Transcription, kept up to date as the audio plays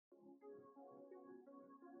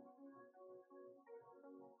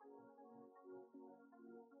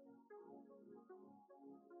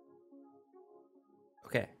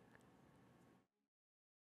Okay.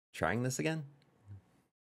 Trying this again?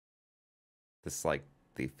 This is like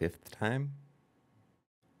the 5th time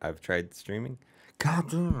I've tried streaming. God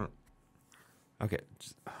damn it. Okay.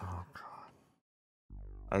 Oh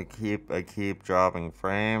god. I keep dropping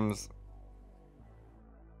frames.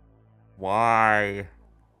 Why?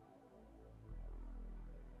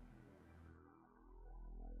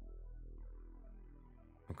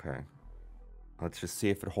 Okay. Let's just see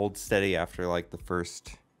if it holds steady after like the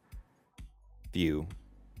first few.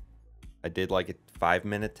 I did like a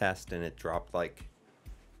 5-minute test and it dropped like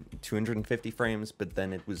 250 frames, but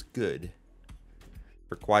then it was good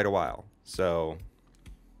for quite a while. So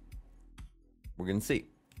we're gonna see.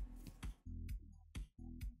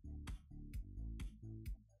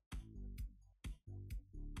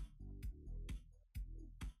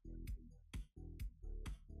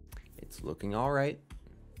 It's looking all right,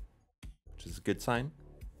 which is a good sign.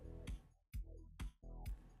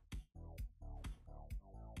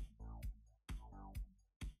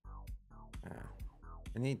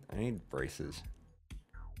 I need braces.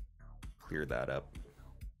 Clear that up.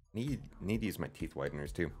 Need to use my teeth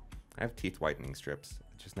whiteners too. I have teeth whitening strips.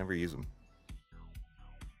 I just never use them.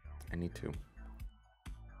 I need to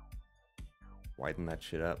widen that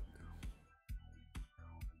shit up.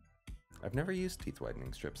 I've never used teeth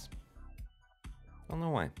whitening strips. I don't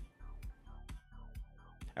know why.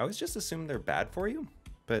 I always just assume they're bad for you,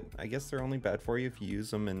 but I guess they're only bad for you if you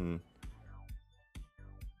use them in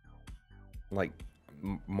like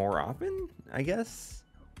more often, I guess.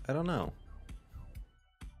 I don't know.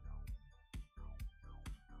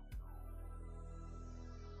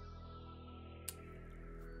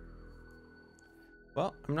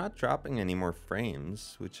 Well, I'm not dropping any more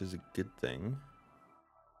frames, which is a good thing.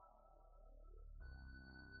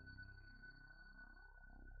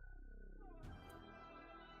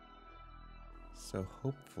 So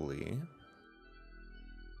hopefully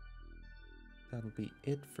that'll be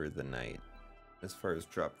it for the night as far as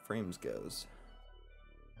drop frames goes.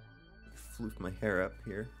 Floof my hair up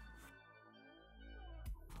here.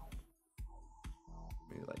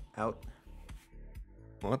 Maybe like out.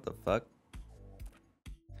 What the fuck?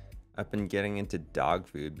 I've been getting into dog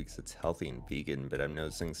food because it's healthy and vegan, but I'm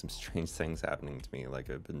noticing some strange things happening to me. Like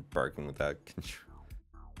I've been barking without control.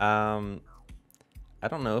 I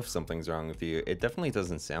don't know if something's wrong with you. It definitely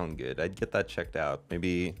doesn't sound good. I'd get that checked out.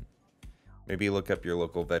 Maybe look up your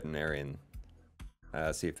local veterinarian.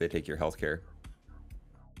 See if they take your healthcare.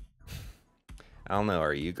 I don't know.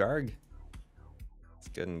 Are you Garg? Let's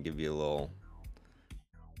go ahead and give you a little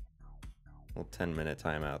 10-minute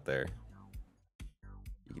time out there.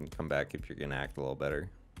 You can come back if you're gonna act a little better.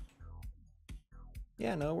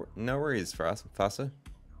 Yeah, no worries, Fasa.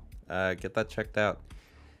 Get that checked out.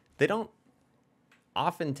 They don't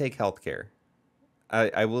often take healthcare.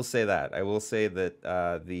 I will say that. I will say that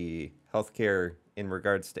the healthcare in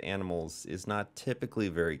regards to animals is not typically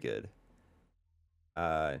very good.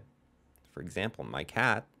 For example, my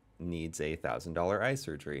cat needs a $1,000 eye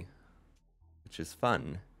surgery, which is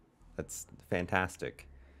fun. That's fantastic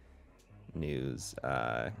news.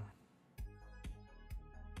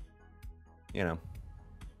 You know,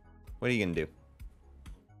 what are you gonna do?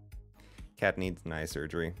 Cat needs an eye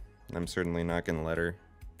surgery. I'm certainly not gonna let her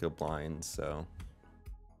go blind, so.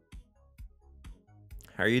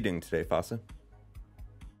 How are you doing today, Fossa?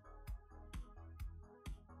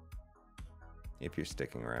 If you're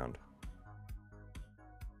sticking around.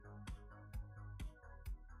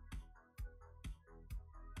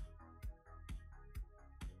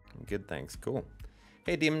 Good, thanks. Cool.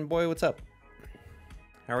 Hey, Demon Boy, what's up?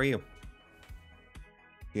 How are you?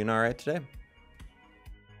 Doing alright today?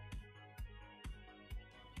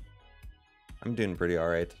 I'm doing pretty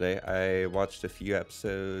alright today. I watched a few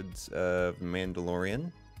episodes of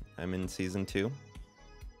Mandalorian. I'm in season 2.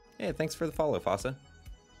 Hey, thanks for the follow, Fossa.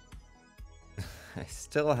 I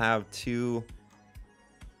still have two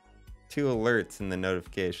alerts in the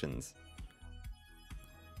notifications.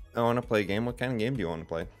 I want to play a game. What kind of game do you want to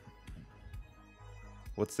play?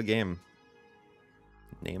 What's the game?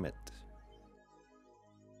 Name it.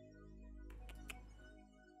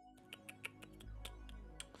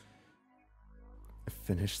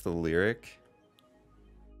 Finish the lyric?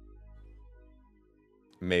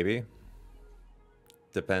 Maybe.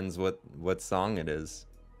 Depends what song it is.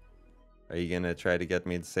 Are you gonna try to get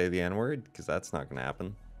me to say the N-word? Because that's not gonna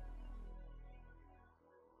happen.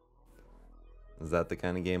 Is that the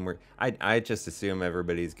kind of game where I just assume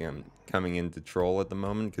everybody's coming in to troll at the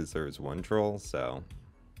moment because there's one troll, so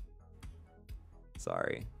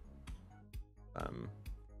sorry.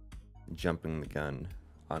 jumping the gun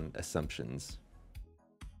on assumptions.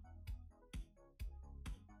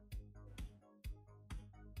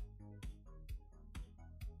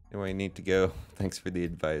 Anyway, I need to go. Thanks for the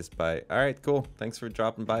advice. Bye. All right, cool. Thanks for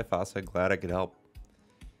dropping by, Fossa. Glad I could help.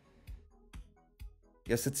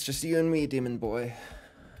 Guess it's just you and me, Demon Boy.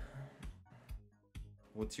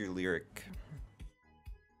 What's your lyric?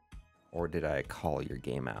 Or did I call your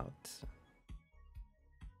game out?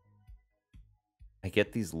 I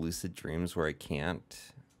get these lucid dreams where I can't.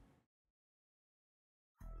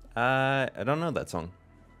 I don't know that song.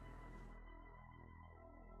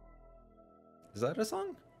 Is that a song?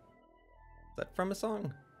 Is that from a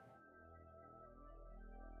song?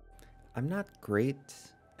 I'm not great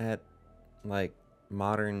at, like,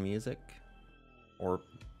 modern music. Or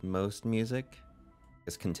most music.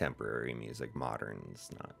 It's contemporary music. Modern is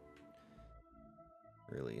not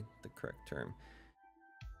really the correct term.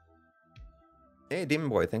 Hey, Demon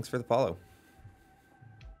Boy, thanks for the follow.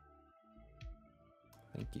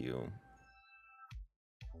 Thank you.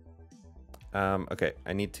 Okay,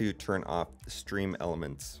 I need to turn off the stream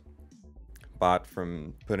elements bot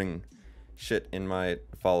from putting shit in my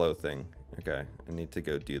follow thing. Okay, I need to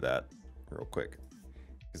go do that real quick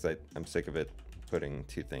because I'm sick of it putting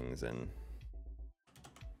two things in.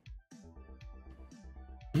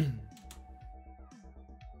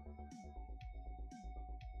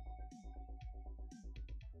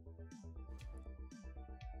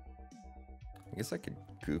 I guess I could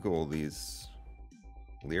Google these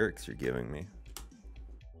lyrics you're giving me.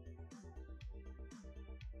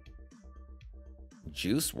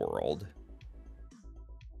 Juice WRLD.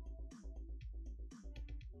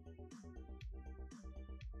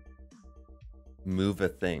 Move a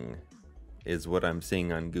thing is what I'm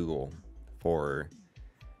seeing on Google for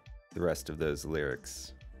the rest of those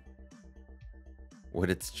lyrics. What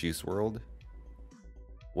it's Juice WRLD?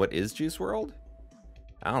 What is Juice WRLD?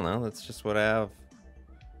 I don't know, that's just what I have.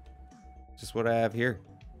 Just what I have here.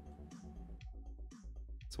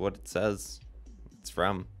 It's what it says it's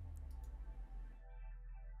from.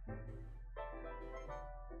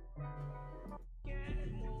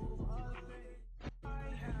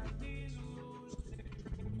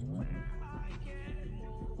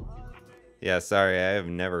 Yeah, sorry, I have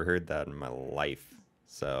never heard that in my life.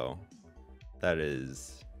 So that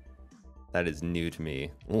is new to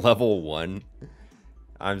me. Level 1.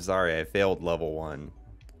 I'm sorry, I failed level 1.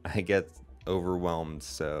 I get overwhelmed,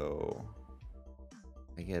 so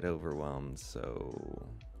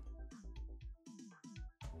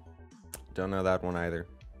don't know that one either.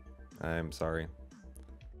 I'm sorry.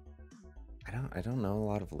 I don't know a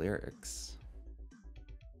lot of lyrics.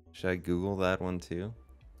 Should I Google that one too?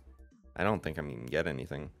 I don't think I'm gonna get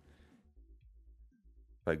anything.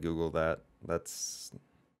 If I Google that, that's...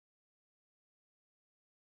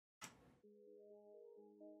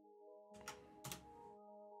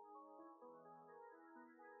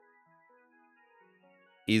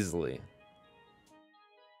 Easily.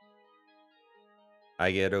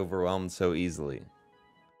 I get overwhelmed so easily.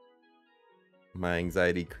 My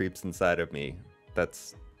anxiety creeps inside of me.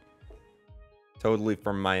 That's totally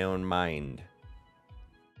from my own mind.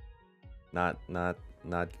 Not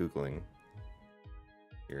Googling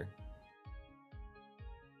here.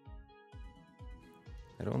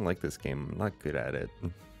 I don't like this game. I'm not good at it.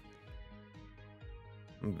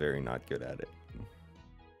 I'm very not good at it.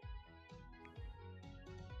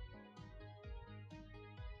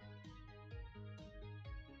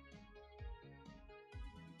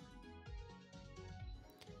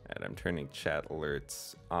 And I'm turning chat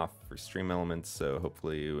alerts off for stream elements, so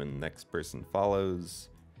hopefully when the next person follows,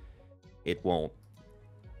 it won't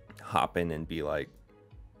hop in and be like,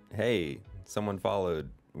 hey, someone followed,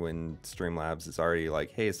 when Streamlabs is already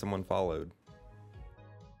like, hey, someone followed.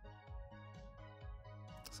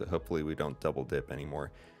 So hopefully we don't double dip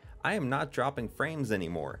anymore. I am not dropping frames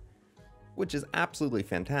anymore, which is absolutely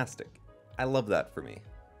fantastic. I love that for me.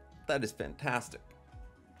 That is fantastic.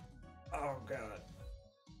 Oh, God.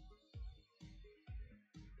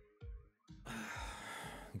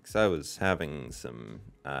 Because I was having some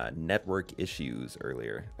network issues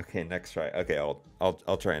earlier. Okay, next try. Okay,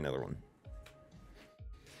 I'll try another one.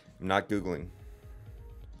 I'm not Googling.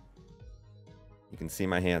 You can see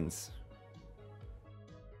my hands.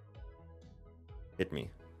 Hit me.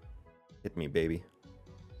 Hit me, baby.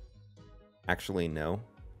 Actually, no.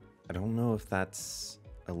 I don't know if that's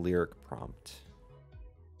a lyric prompt.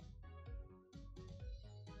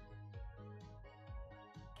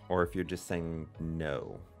 Or if you're just saying,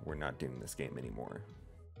 no, we're not doing this game anymore.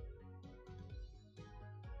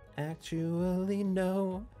 Actually,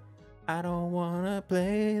 no, I don't wanna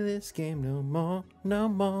play this game no more, no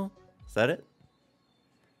more. Is that it?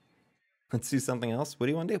 Let's do something else. What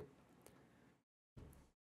do you want to do?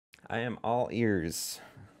 I am all ears.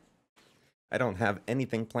 I don't have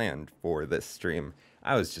anything planned for this stream.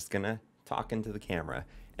 I was just gonna talk into the camera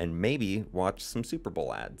and maybe watch some Super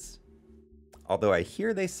Bowl ads. Although I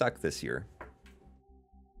hear they suck this year.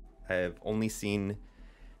 I have only seen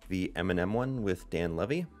the Eminem one with Dan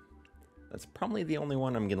Levy. That's probably the only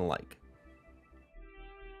one I'm gonna like.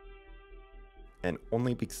 And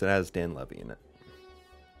only because it has Dan Levy in it.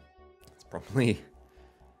 It's probably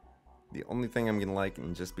the only thing I'm gonna like,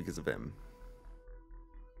 and just because of him.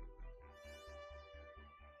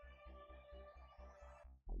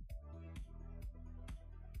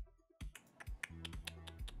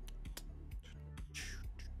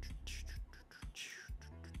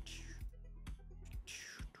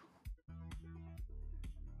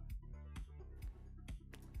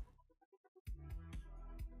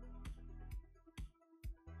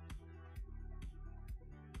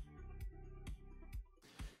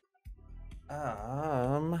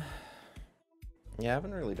 Yeah, I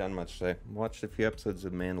haven't really done much today. Watched a few episodes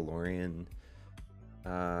of Mandalorian.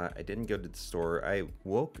 I didn't go to the store. I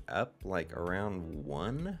woke up like around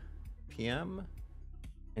 1 p.m.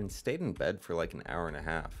 and stayed in bed for like an hour and a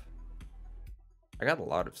half. I got a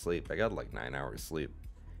lot of sleep. I got like 9 hours sleep.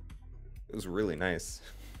 It was really nice.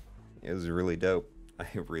 It was really dope. I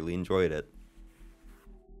really enjoyed it.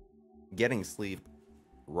 Getting sleep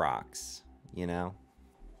rocks, you know?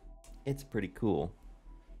 It's pretty cool.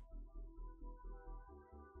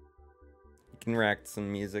 You can react to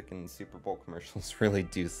some music, and Super Bowl commercials really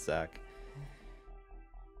do suck.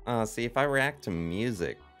 See, if I react to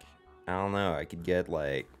music, I don't know, I could get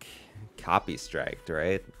like copy striked,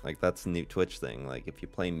 right? Like that's the new Twitch thing. Like if you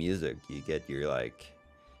play music, you get your like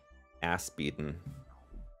ass beaten.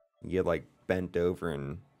 You get like bent over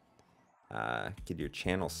and get your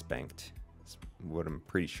channel spanked. That's what I'm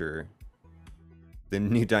pretty sure the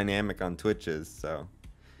new dynamic on Twitch is, so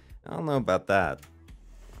I don't know about that.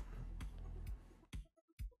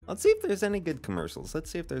 Let's see if there's any good commercials. Let's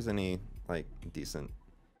see if there's any like decent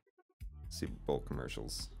Super Bowl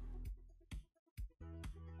commercials.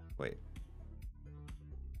 Wait.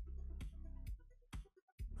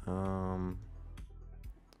 I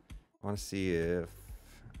want to see if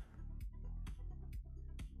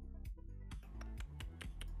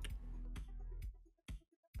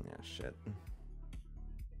shit.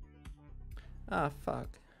 Ah, fuck.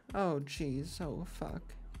 Oh, jeez. Oh, fuck.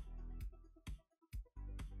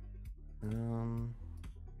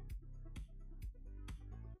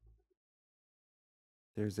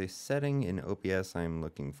 There's a setting in OBS I'm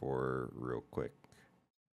looking for real quick.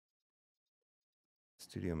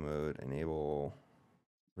 Studio mode, enable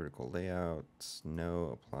vertical layouts,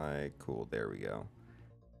 no, apply, cool, there we go.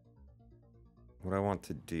 What I want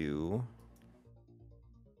to do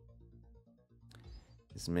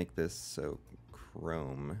is make this so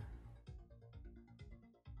Chrome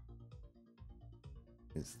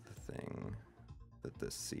is the thing that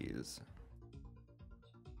this sees.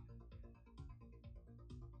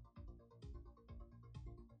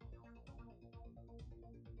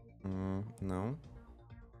 No.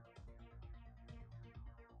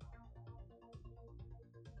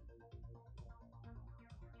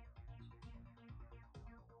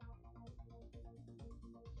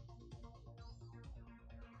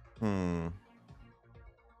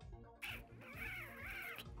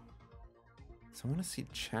 So I want to see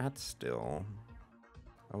chat still.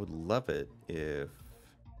 I would love it if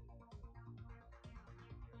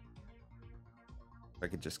I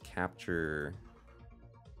could just capture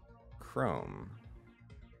Chrome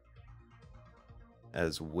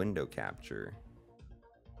as window capture.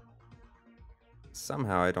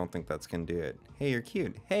 Somehow I don't think that's gonna do it. Hey, you're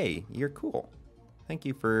cute. Hey, you're cool. Thank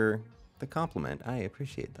you for the compliment. I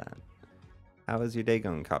appreciate that. How is your day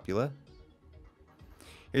going, Copula?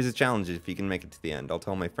 Here's a challenge. If you can make it to the end, I'll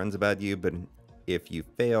tell my friends about you, but if you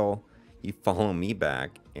fail, you follow me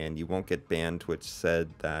back and you won't get banned. Twitch said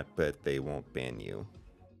that, but they won't ban you.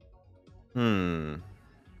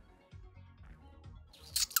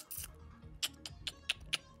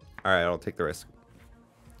 Alright, I'll take the risk.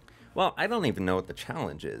 Well, I don't even know what the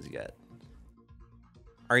challenge is yet.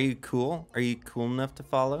 Are you cool? Are you cool enough to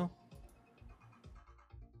follow?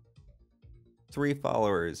 3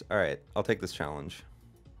 followers. Alright, I'll take this challenge.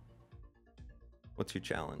 What's your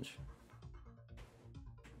challenge?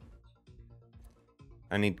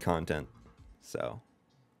 I need content, so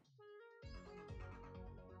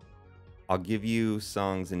I'll give you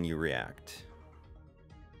songs and you react.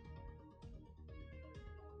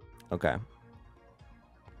 Okay.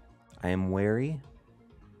 I am wary.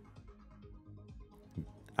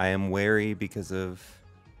 I am wary because of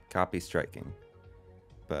copy striking.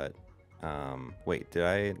 But wait, did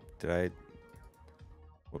I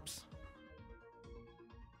whoops.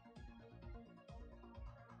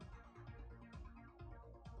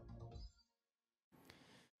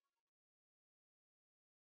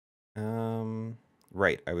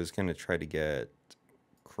 Right, I was gonna try to get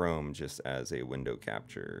Chrome just as a window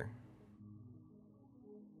capture.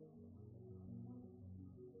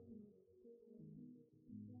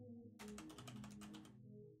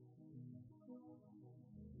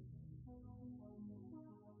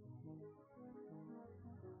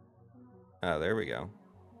 Oh, there we go.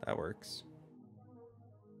 That works.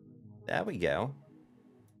 There we go.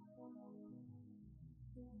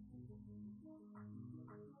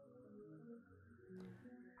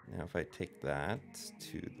 Now if I take that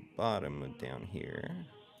to the bottom of down here.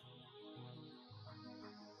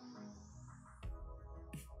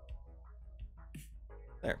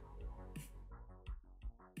 There.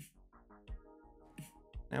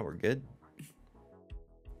 Now we're good.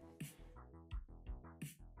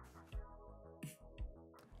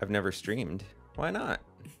 I've never streamed. Why not?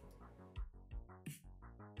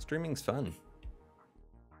 Streaming's fun.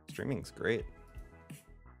 Streaming's great.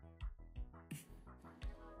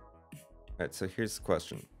 Alright, so here's the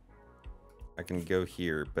question. I can go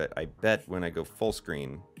here, but I bet when I go full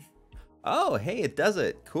screen... Oh, hey, it does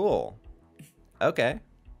it. Cool. Okay.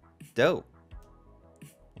 Dope.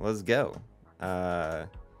 Let's go. Let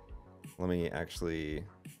me actually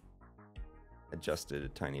adjust it a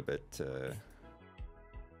tiny bit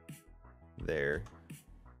there.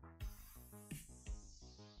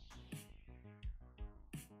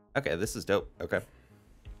 Okay, this is dope. Okay.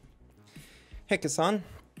 Hey, Kasan.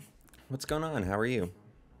 What's going on? How are you?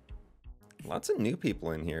 Lots of new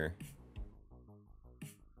people in here.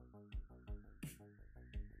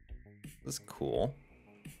 This is cool.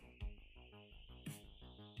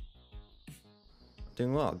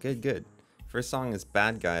 Doing well. Good, good. First song is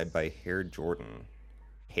Bad Guy by Hair Jordan.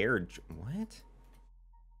 What?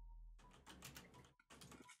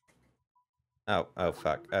 Oh,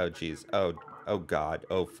 fuck. Oh, jeez. Oh, God.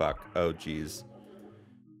 Oh, fuck. Oh, jeez.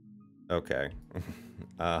 Okay.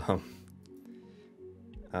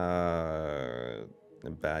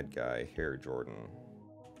 Bad Guy, Hair Jordan.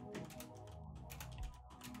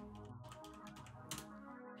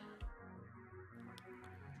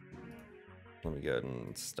 Let me go ahead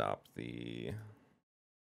and stop the...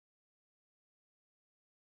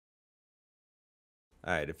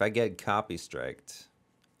 Alright, if I get copy striked,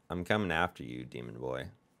 I'm coming after you, Demon Boy.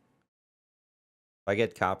 If I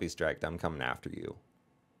get copy striked, I'm coming after you.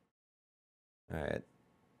 Alright.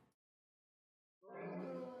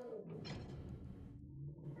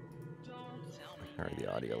 How are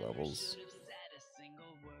the audio levels?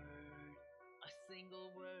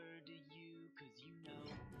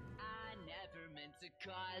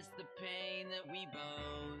 Cause the pain that we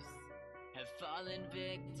both have fallen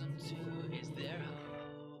victim to.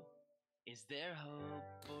 Is there hope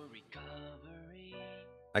for recovery?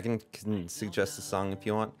 I can suggest a song if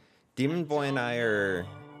you want. Demon Boy and I are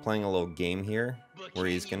playing a little game here where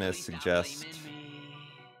he's gonna suggest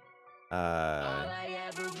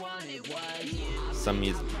some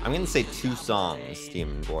music. I'm gonna say 2 songs,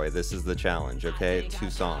 Demon Boy. This is the challenge, okay? 2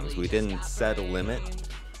 songs. We didn't set a limit.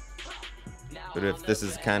 But if this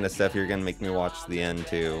is the kind of stuff you're gonna make me watch to the end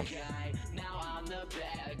too.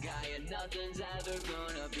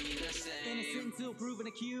 Innocent until proven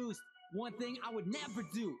accused. One thing I would never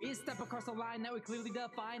do is step across a line that would clearly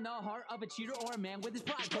define the heart of a cheater or a man with his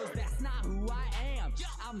pride. Cause that's not who I am.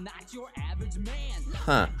 I'm not your average man.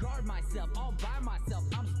 Huh. Guard myself all by myself.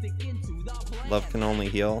 I'm sticking to the plan. Love Can Only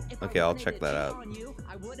Heal? Okay, I'll check that out.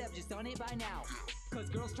 I would have just done it by now. Cause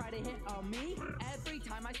girls try to hit on me every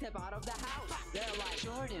time I step out of the house. They're like,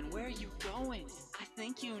 Jordan, where are you going? I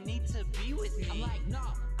think you need to be with me. I'm like, no,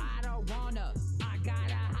 I don't wanna. I got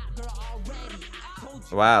a hot girl already. I told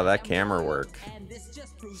you. Wow, that camera work.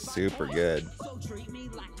 Super good. So treat me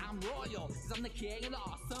like I'm royal. Cause I'm the king of the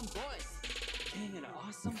awesome boys. King of the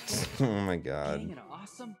awesome boys. Oh my god. King of the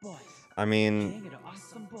awesome boys. I mean, King of the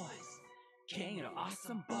awesome boys. King of the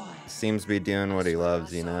awesome boys. Seems to be doing what he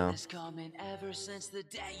loves, you know?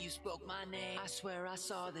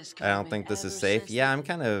 I don't think this is safe. Yeah, I'm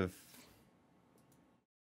kind of...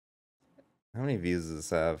 How many views does this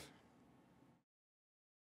have?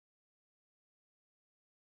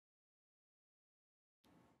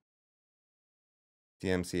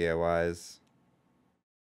 DMCA wise.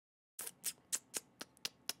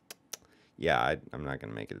 Yeah, I'm not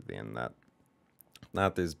gonna make it at the end of that.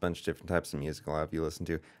 Not there's a bunch of different types of music I'll have you listen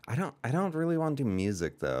to. I don't really want to do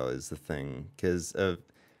music though, is the thing, because of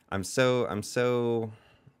I'm so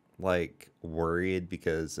like worried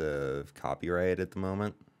because of copyright at the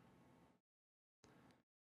moment.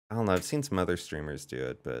 I don't know, I've seen some other streamers do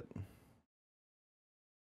it, but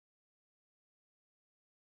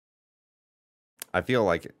I feel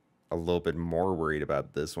like a little bit more worried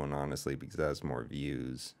about this one, honestly, because it has more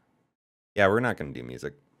views. Yeah, we're not going to do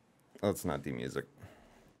music. Let's not do music.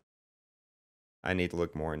 I need to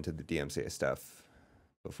look more into the DMCA stuff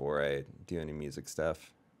before I do any music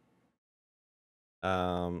stuff.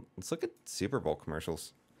 Let's look at Super Bowl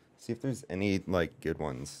commercials. See if there's any, like, good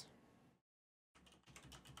ones.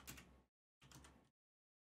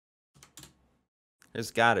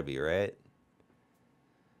 There's gotta be, right?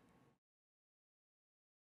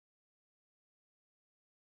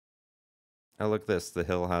 Oh, look this. The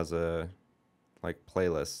Hill has a, like,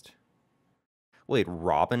 playlist. Wait,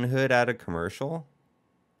 Robin Hood had a commercial?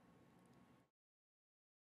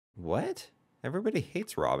 What? Everybody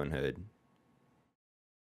hates Robin Hood.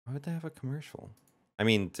 Why would they have a commercial? I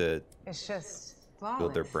mean, to It's just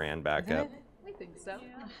build their flawless, brand back isn't up. it? We think so.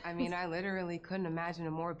 I mean, I literally couldn't imagine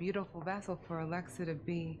a more beautiful vessel for Alexa to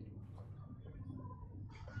be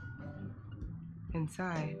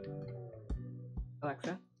inside.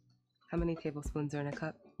 Alexa, how many tablespoons are in a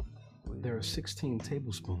cup? There are 16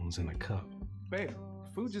 tablespoons in a cup. Babe,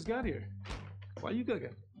 food just got here. Why you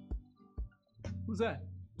cooking? Who's that?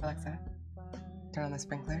 Alexa, turn on the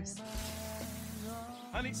sprinklers.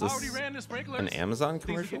 Honey, Is I this already ran the sprinklers. an Amazon Things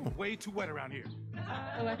are commercial? getting way too wet around here.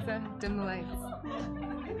 Alexa, dim the lights.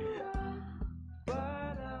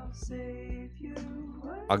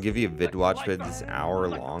 I'll give you a vid watch vid that's an hour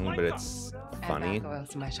long, but it's funny. Add bath oils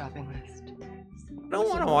to my shopping list. I don't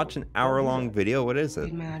want to watch an hour-long video. What is it?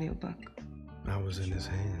 Read my audiobook. I was in his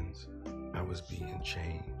hands. I was being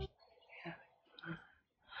changed.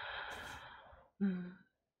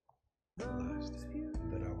 Realized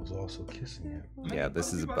that I was also kissing him. Yeah,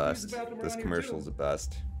 this is a bust. This commercial's a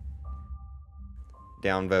bust.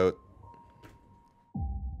 Downvote.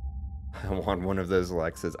 I want one of those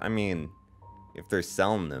Alexas. I mean, if they're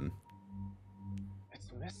selling them.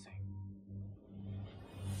 It's missing.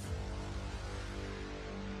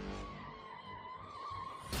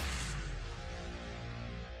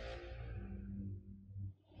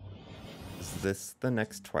 Is this the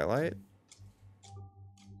next Twilight?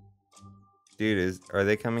 Dude, are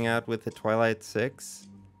they coming out with the Twilight 6?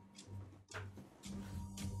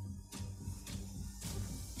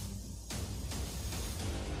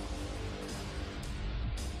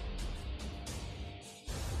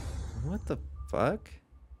 What the fuck?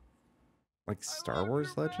 Like Star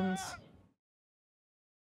Wars Legends?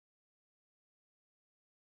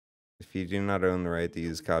 If you do not own the right to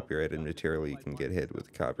use copyrighted material, you can get hit with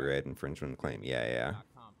a copyright infringement claim. Yeah.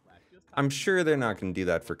 I'm sure they're not going to do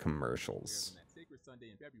that for commercials.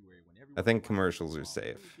 I think commercials are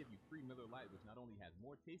safe.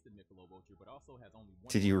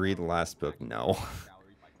 Did you read the last book? No.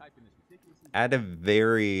 At a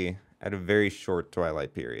very short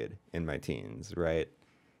Twilight period in my teens, right?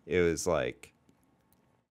 It was like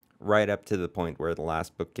right up to the point where the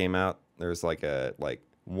last book came out. There was like a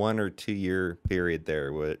 1 or 2 year period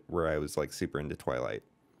there where I was like super into Twilight.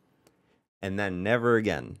 And then never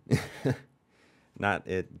again.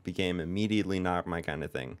 It became immediately not my kind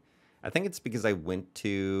of thing. I think it's because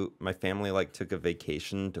my family like took a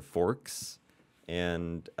vacation to Forks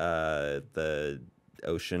and the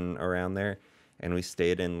ocean around there. And we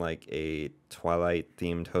stayed in like a Twilight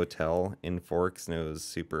themed hotel in Forks, and it was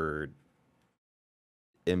super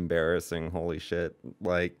embarrassing. Holy shit.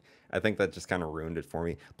 Like, I think that just kind of ruined it for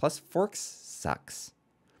me. Plus, Forks sucks.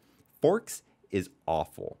 Forks is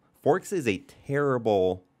awful. Forks is a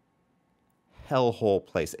terrible hellhole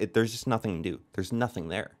place. There's just nothing to do. There's nothing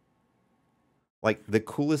there. Like, the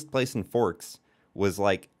coolest place in Forks was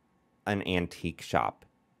like an antique shop.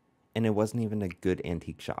 And it wasn't even a good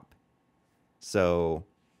antique shop. So,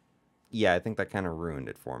 yeah, I think that kind of ruined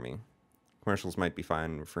it for me. Commercials might be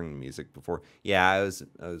fine referring to music before. Yeah, I was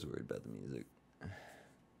worried about the music.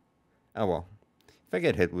 Oh well. If I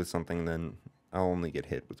get hit with something, then I'll only get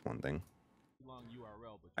hit with one thing.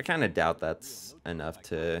 I kind of doubt that's enough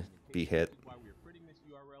to be hit.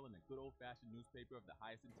 Newspaper of the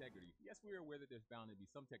highest integrity. Yes, we are aware that there's bound to be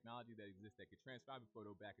some technology that exists that could transcribe a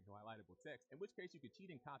photo back into highlightable text, in which case you could cheat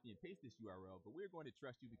and copy and paste this URL, but we're going to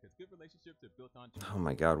trust you because good relationships are built on trust. Oh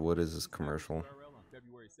my god, what is this commercial? URL on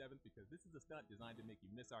February 7th because this is a stunt designed to make you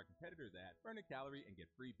miss our competitors' ad, burn a calorie, and get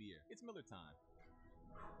free beer. It's Miller time.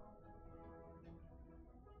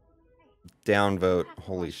 Downvote.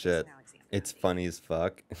 Holy shit. It's funny as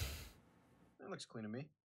fuck. That looks clean to me.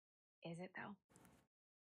 Is it though?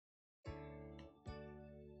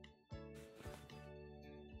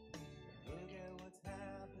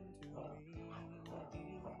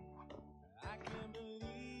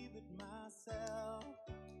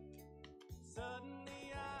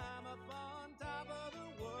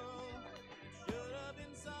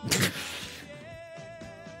 Be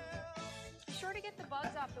sure to get the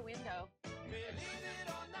bugs off the window.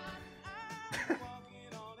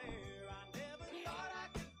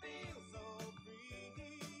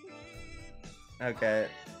 Okay.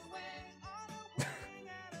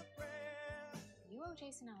 You owe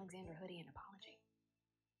Jason Alexander Hoodie an apology.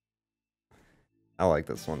 I like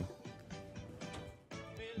this one.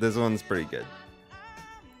 This one's pretty good.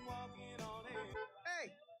 Hey,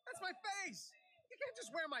 that's my face! You can't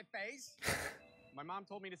just wear my face! My mom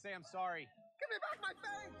told me to say I'm sorry. Give me back my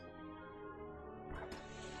face!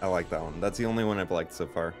 I like that one. That's the only one I've liked so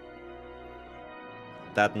far.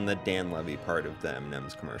 That and the Dan Levy part of the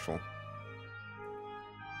M&M's commercial.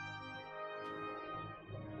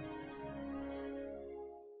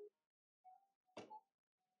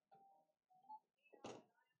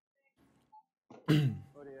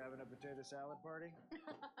 What, are you having a potato salad party?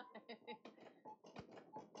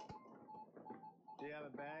 Do you have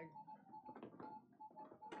a bag?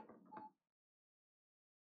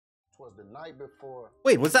 Twas the night before.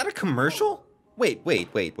 Wait, was that a commercial? Wait.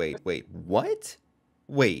 What?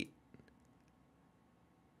 Wait.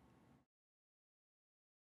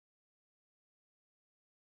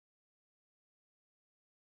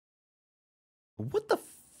 What the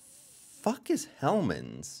fuck is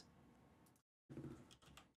Hellman's?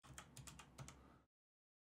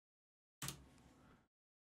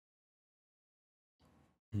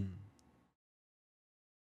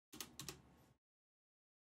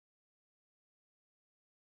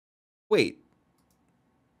 Wait.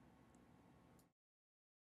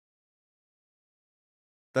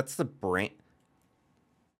 That's the brand.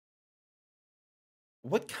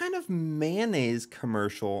 What kind of mayonnaise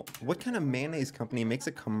commercial? What kind of mayonnaise company makes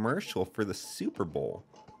a commercial for the Super Bowl?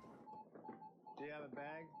 Do you have a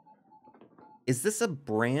bag? Is this a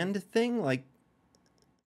brand thing? Like,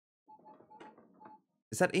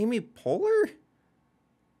 is that Amy Poehler?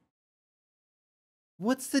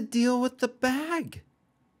 What's the deal with the bag?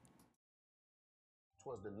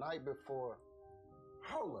 Twas the night before.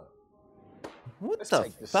 Hold up. What Let's the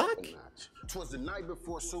take this up a fuck? notch. Twas the night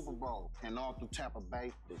before Super Bowl, and all through Tampa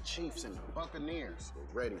Bay, the Chiefs and the Buccaneers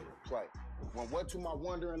were ready to play. When what to my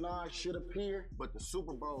wondering eyes should appear, but the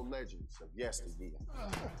Super Bowl legends of yesteryear.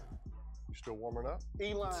 You still warming up?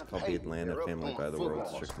 Eli It's called The Atlanta Family by the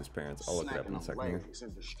World's Strictest Parents. I'll look it up in a second here.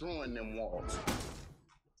 And destroying them walls.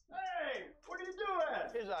 Hey, what are you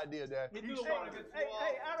doing? His idea, Dad. Hey,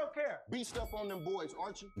 I don't care. Beast up on them boys,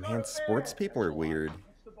 aren't you? Man, sports people are weird.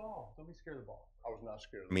 It's the ball. Don't be scared of the ball. I was not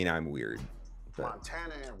scared. I mean, I'm weird, but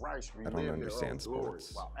Montana and Rice I don't relived their understand old glory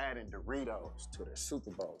sports. while adding Doritos to their Super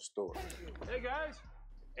Bowl story. Hey guys.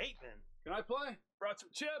 Hey man. Can I play? Brought some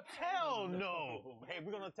chips. Hell no. Hey,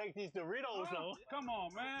 we're gonna take these Doritos though. Come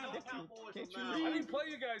on, man. Get I didn't play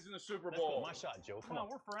you guys in the Super Bowl. My shot, Joe. Come on,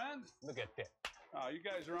 we're friends. Look at that. Oh, you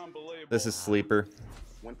guys are unbelievable. this is Sleeper.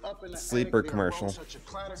 When up in the Sleeper attic, there commercial. arose such a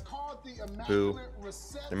clatter. It's called the Boo. Immaculate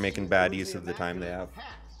Reception. They're making bad It was use the of the time they have. Immaculate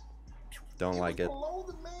Pass. Don't like was it. below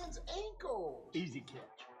the man's ankle. Easy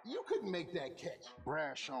catch. You couldn't make that catch.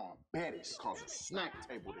 Brash on Bettis caused a snack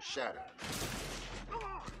table to shatter.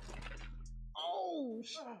 Oh,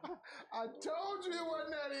 I told you it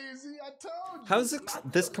wasn't that easy. I told you. How's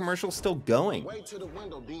this commercial still going? Way to the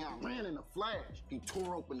window, Dion ran in a flash. He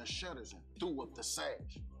tore open the shutters and threw up the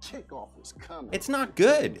sash. Kickoff is coming. It's not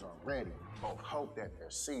good. Teams are ready. Both hope that their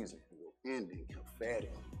season will end in confetti.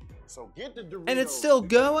 So get the Doritos. And it's still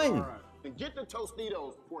going. And get the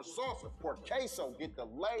Tostitos, pour salsa, pour queso, get the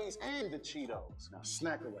Lay's and the Cheetos. Now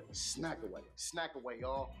snack away,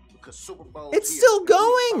 y'all, because Super Bowl. It's here. still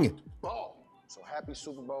going. Ball. So happy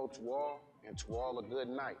Super Bowl to all, and to all a good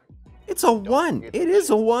night. It's a 1. It is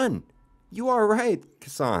a 1. You are right,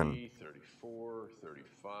 Kassan. 34,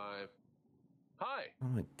 35. Hi. Oh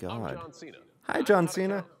my I'm God. John Cena. Hi, John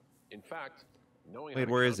Cena. In fact, knowing Wait, how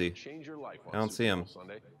to where count is he? can change your life on I don't Super see him. Bowl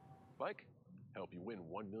Sunday. Like, help you win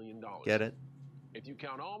 $1 million. Get it? If you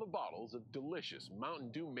count all the bottles of delicious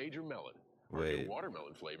Mountain Dew Major Melon or your Wait.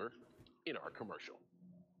 watermelon flavor in our commercial.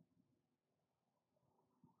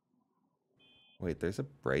 Wait, there's a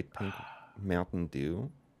bright pink Mountain Dew.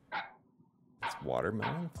 It's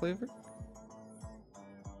watermelon flavor?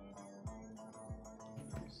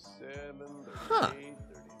 37, Huh. 38,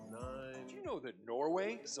 39. Did you know that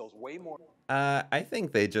Norway sells way more? I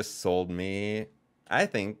think they just sold me. I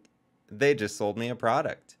think they just sold me a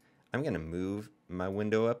product. I'm gonna move my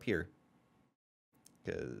window up here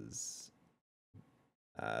because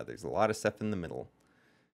there's a lot of stuff in the middle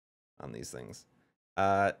on these things.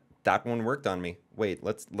 That one worked on me. Wait,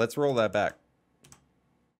 let's roll that back.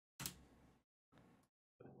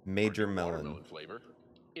 Major Or your melon. watermelon flavor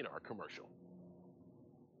in our commercial.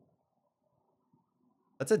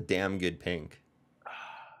 That's a damn good pink.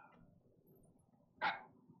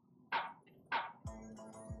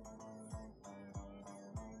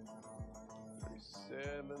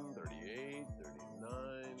 38,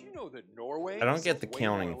 39. Do you know that Norway? I don't get the sells way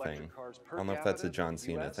more counting electric thing. cars I per don't know if that's a capita John than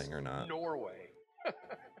Cena US? thing or not. Norway.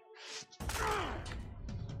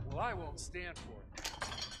 Well, I won't stand for it.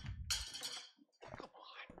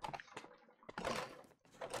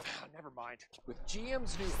 Never mind. With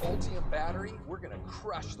GM's new Ultium battery, we're gonna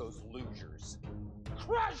crush those losers.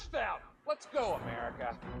 Crush them! Let's go,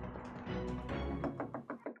 America.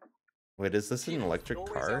 Wait, is this an electric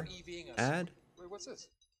Norway's car out EVing us. ad? Wait, what's this?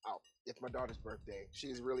 Oh, it's my daughter's birthday.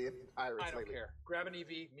 She's really into pirates I don't lately. care. Grab an EV,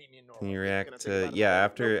 meet me in Norway. Can you Gonna react think to? about it Yeah,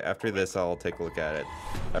 later. after this, I'll take a look at it.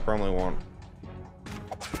 I probably won't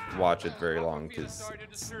watch it very long because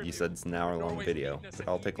you said it's an hour-long video, but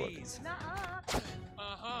I'll take a look.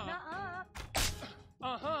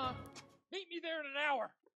 Meet me there in an hour.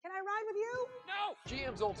 Can I ride with you? No!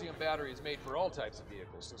 GM's Ultium battery is made for all types of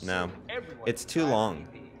vehicles, so No, soon everyone it's can too drive long.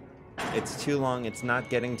 an EV. It's too long. It's not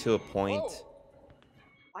getting to a point. Whoa.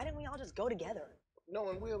 Why didn't we all just go together?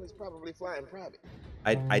 Knowing Will, he's probably flying private.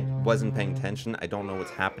 I wasn't paying attention. I don't know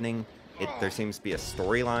what's happening. There seems to be a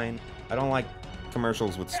storyline. I don't like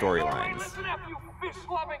commercials with storylines. Listen up, you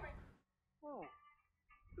fish-loving! Oh,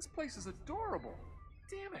 this place is adorable.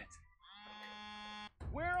 Damn it.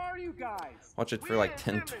 Where are you guys? Watch it for like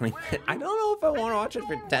 10, 20 minutes. I don't know if I want to watch it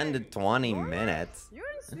for 10 to 20 minutes. You're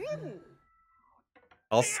in Sweden.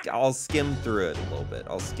 I'll skim through it a little bit.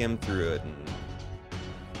 I'll skim through it, and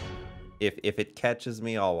if it catches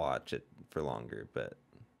me, I'll watch it for longer. But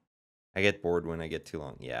I get bored when I get too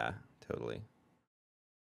long. Yeah, totally.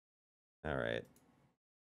 All right,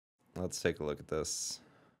 let's take a look at this.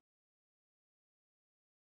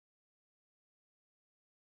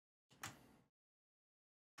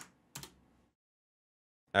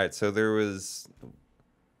 All right, so there was,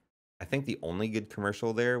 I think the only good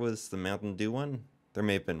commercial there was the Mountain Dew one. There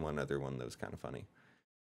may have been one other one that was kind of funny.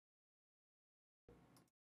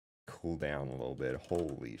 Cool down a little bit.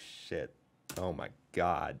 Holy shit. Oh my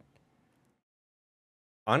God.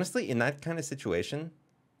 Honestly, in that kind of situation,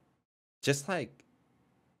 just like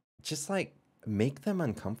make them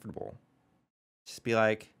uncomfortable. Just be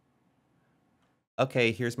like,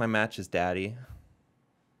 okay, here's my matches, Daddy.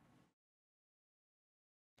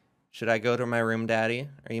 Should I go to my room, Daddy?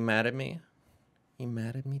 Are you mad at me? Are you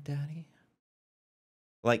mad at me, Daddy?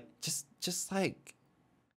 Like, just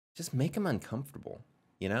make him uncomfortable,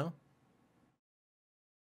 you know?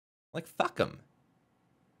 Like, fuck him.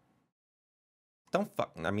 Don't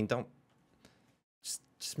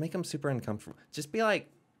just make him super uncomfortable. Just be like,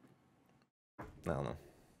 I don't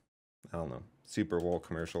know. Superbowl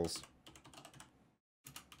commercials.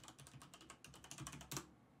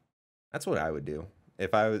 That's what I would do.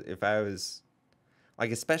 If I was like,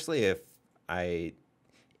 especially if I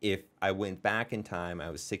went back in time, I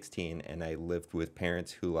was 16 and I lived with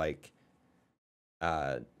parents who like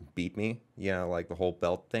beat me, you know, like the whole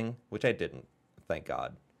belt thing, which I didn't, thank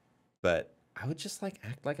God. But I would just like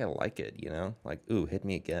act like I like it, you know? Like, ooh, hit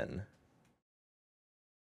me again.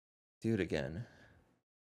 Do it again.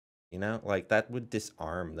 You know? Like that would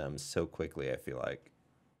disarm them so quickly, I feel like.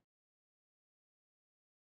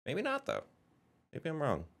 Maybe not though. Maybe I'm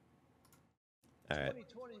wrong. All right.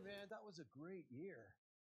 2020, man, that was a great year.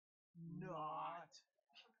 Not.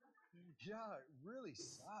 Yeah, it really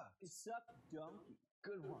sucked. It sucked, donkey.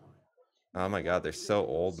 Good one. Oh my God, they're so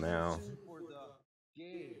old now. For the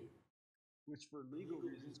game, which for legal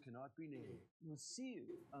reasons cannot be named. We'll see you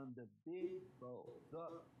on the big bowl,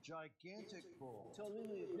 the gigantic bowl. Totally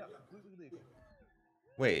legal. Yeah, completely legal.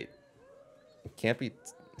 Wait, it can't be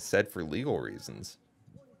said for legal reasons.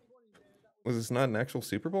 Was this not an actual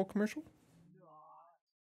Super Bowl commercial?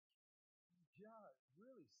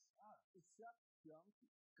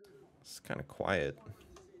 It's kind of quiet.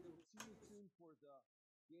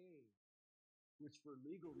 Which for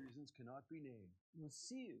legal reasons cannot be named. We'll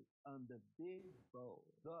see you on the big bowl,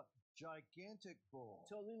 the gigantic bowl.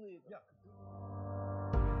 Totally legal. Yeah.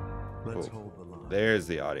 Let's hold the line. There's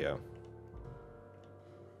the audio.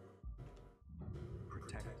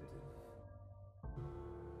 Protected.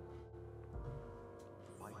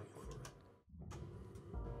 Fight for it.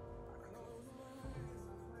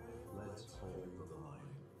 Let's hold the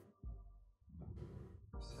line.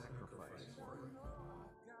 Sacrifice for it.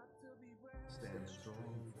 Stand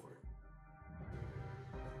strong for it.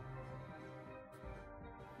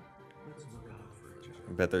 Let's look out for each other.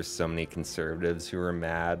 I bet there's so many conservatives who were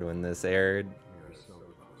mad when this aired.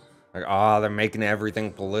 Like, oh, they're making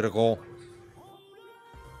everything political.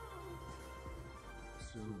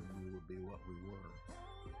 Soon we will be what we were.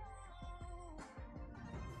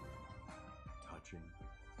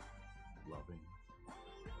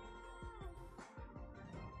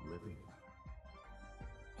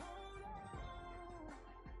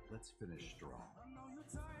 Let's finish strong.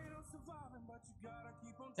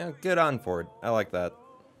 Yeah, good on Ford. I like that.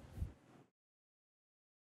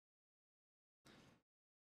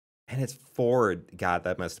 And it's Ford. God,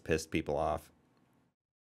 that must have pissed people off.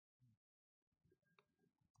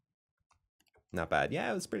 Not bad.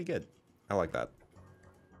 Yeah, it was pretty good. I like that.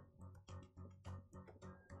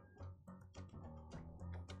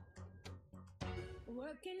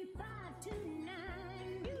 Working 5 to 9,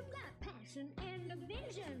 you've got passion and a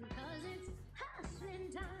vision, 'cause it's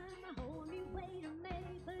hustling time, a whole new way to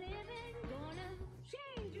make a living. Gonna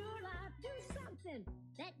change your life, do something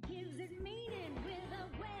that gives it meaning with a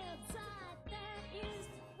website that is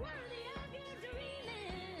worthy of your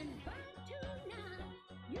dreaming. 5 to 9,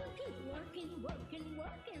 you keep working, working,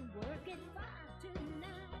 working, working 5 to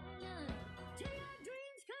 9, till your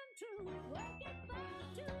dreams come true. Working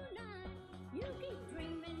 5 to 9, you keep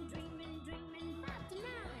dreaming, dreaming, dreaming. 5 to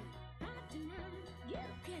 9, 5 to 9, you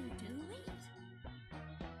can do it.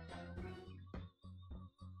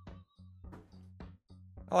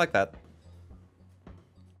 I like that.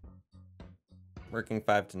 Working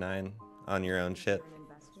 5 to 9 on your own shit.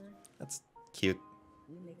 That's cute.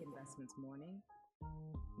 We make investments morning,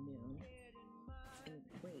 noon, and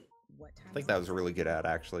wait, what time? I think that was a really good ad,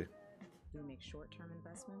 actually. We make short-term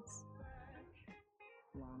investments,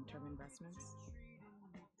 long-term investments.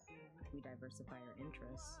 We diversify our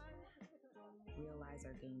interests, realize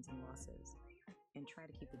our gains and losses, and try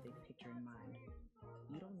to keep the big picture in mind.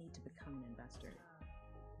 You don't need to become an investor.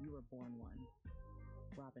 You were born one.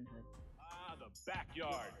 Robin Hood. Ah, the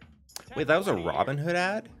backyard. Wait, that was a Robin Hood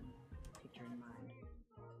ad? Picture in mind.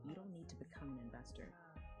 You don't need to become an investor.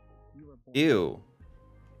 You were born. Ew.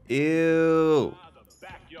 Ew.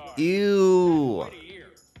 Ew.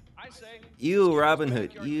 Ew, Robin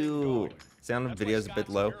Hood. Ew. Sound of video's a bit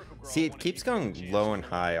low. See, it keeps going low and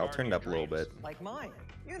high. I'll turn it up a little bit. Like mine.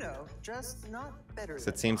 You know, just not better. So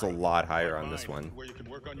it seems a lot higher on this one. Where you can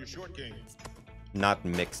work on your short game. Not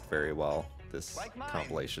mixed very well, this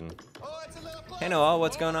compilation. Hey Noel,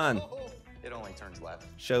 what's going on? It only turns left.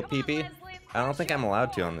 Show pee-pee? I don't think I'm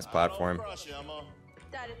allowed to on this platform.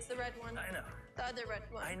 Dad, it's the red one. I know. The other red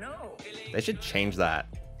one. I know. They should change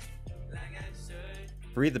that.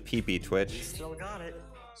 Free the pee-pee, Twitch. Still got it.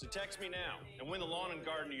 So text me now and win the lawn and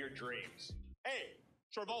garden of your dreams. Hey,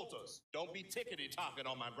 Travoltas, don't be tickety talking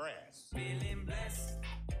on my grass.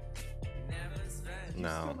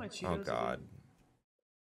 No. Oh god.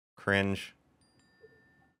 Cringe.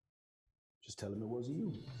 Just tell him it wasn't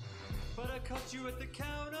you. But I caught you at the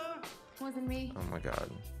counter. Wasn't me. Oh my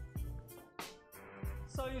god.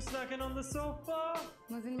 Saw you snacking on the sofa.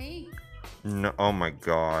 Wasn't me. No. Oh my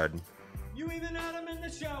god. You even had him in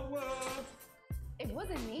the shower. It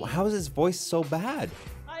wasn't me. Well, how is his voice so bad?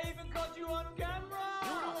 I even caught you on camera.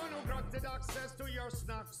 You're the one who granted access to your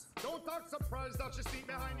snacks. Don't act surprised that she sneak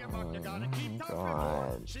behind your back. You gotta keep talking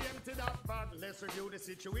more. She emptied that bag. Let's review the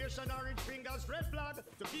situation. Orange fingers, red flag.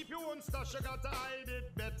 To keep you unstuck, you gotta hide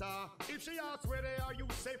it better. If she asks where they are, you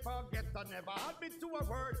say forget her. Never admit to a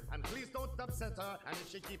word. And please don't upset her. And if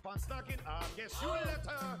she keep on snacking, I guess you'll let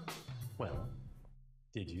her. Well,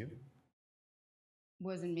 did you?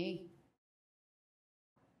 Wasn't me.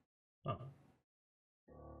 Oh.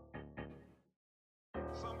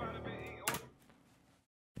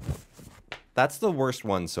 That's the worst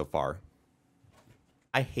one so far.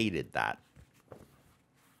 I hated that.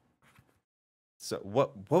 So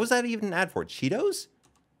what was that even an ad for? Cheetos?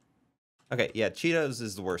 Okay, yeah, Cheetos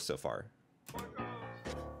is the worst so far.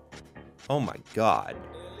 Oh my god.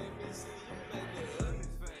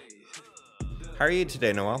 How are you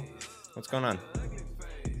today, Noel? What's going on?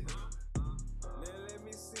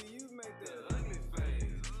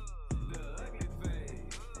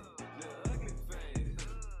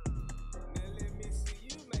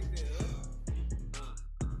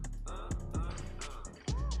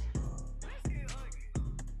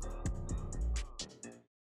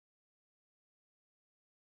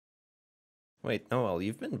 Wait, Noel,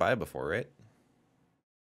 you've been by before, right?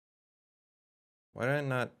 Why did I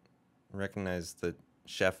not recognize the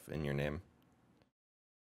chef in your name?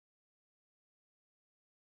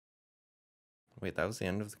 Wait, that was the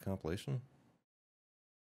end of the compilation?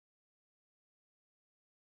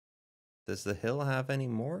 Does The Hill have any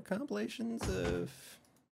more compilations of...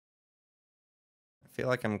 I feel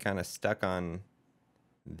like I'm kind of stuck on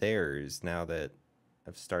theirs now that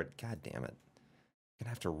I've started... God damn it. I'm gonna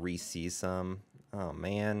have to re-see some. Oh,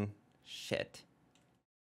 man. Shit.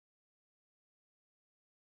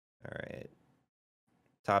 Alright.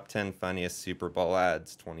 Top 10 funniest Super Bowl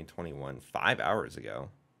ads 2021. 5 hours ago.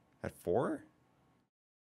 At 4?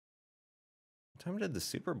 What time did the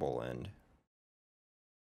Super Bowl end?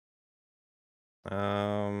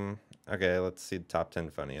 Okay, let's see the top 10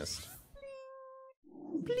 funniest.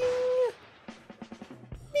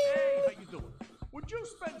 Hey, how you doing? Would you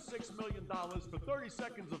spend $6 million for 30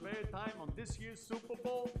 seconds of airtime on this year's Super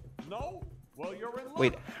Bowl? No? Well, you're in luck.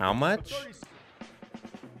 Wait, how much?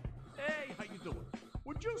 Hey, how you doing?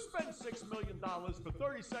 Would you spend $6 million for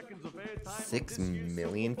 30 seconds of airtime? 6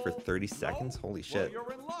 million for 30 seconds? Holy shit. Well,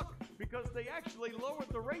 you're in luck because they actually lowered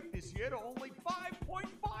the rate this year to only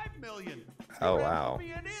 5.5 million. Oh, You'd have wow. to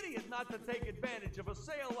be an idiot not to take advantage of a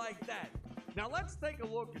sale like that. Now let's take a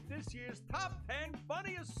look at this year's top 10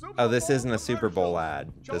 funniest Super Bowl. Oh, this isn't a Super Bowl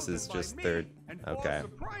ad. This is chosen by just me their. and 4 Okay.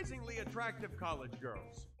 surprisingly attractive college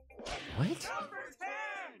girls. What?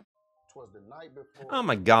 Twas the night before. Oh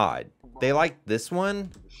my god. They like this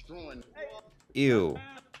one? Ew.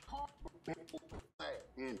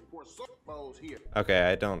 And for Super Bowls here. Okay,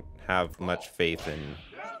 I don't have much faith in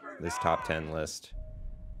this top 10 list.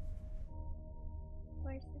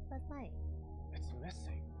 Where's the Bud Light? It's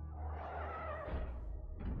missing.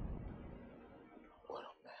 What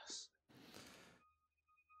a mess.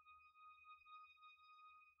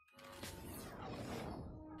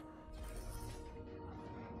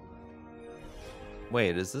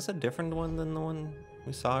 Wait, is this a different one than the one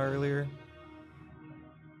we saw earlier?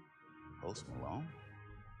 Post Malone,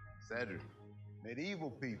 Cedric, medieval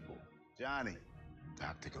people, Johnny,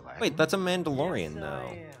 Dr. Galactus. Wait, that's a Mandalorian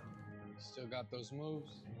though. Still got those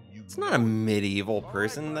moves. It's not a medieval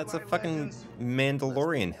person, that's a fucking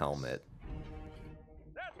Mandalorian helmet.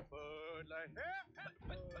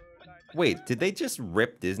 Wait, did they just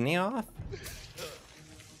rip Disney off?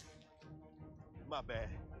 My bad.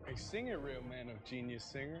 Hey, sing it, real man of genius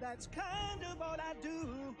singer. That's kind of what I do.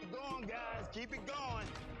 Keep going, guys. Keep it going.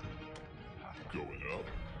 Going up.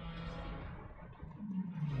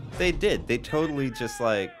 They did. They totally just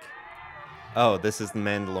like, oh, this is the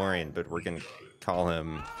Mandalorian, but we're gonna call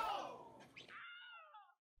him.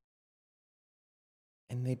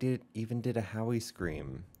 And they even did a Howie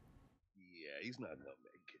scream. Yeah, he's not gonna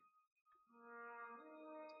make it.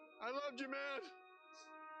 I loved you, man.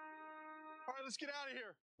 All right, let's get out of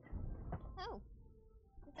here. Oh,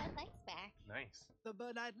 is that lights back? Nice. The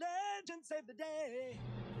Bud Light legend saved the day.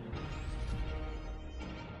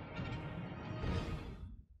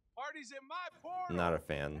 Party's in my portal. Not a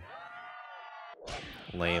fan.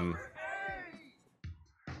 Lame.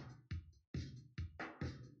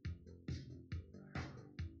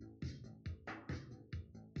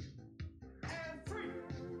 And free.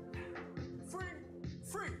 Free.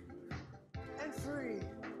 Free. And free.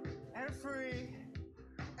 And free.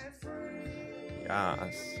 And free.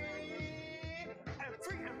 Yes. And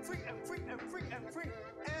free. And free. And free. And free. And free.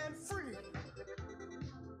 And free.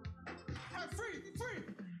 And free. Free.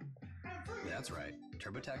 And free. That's right.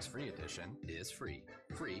 TurboTax Free Edition is free.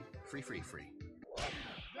 Free, free, free, free.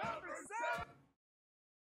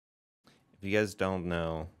 If you guys don't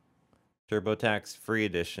know, TurboTax Free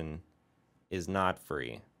Edition is not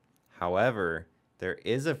free. However, there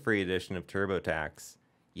is a free edition of TurboTax.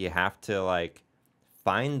 You have to like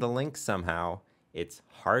find the link somehow. It's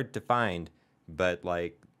hard to find, but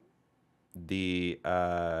like the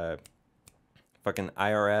fucking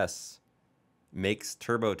IRS makes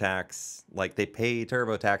TurboTax, like they pay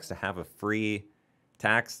TurboTax to have a free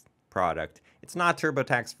tax product. It's not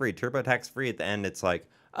TurboTax free. TurboTax free at the end, it's like,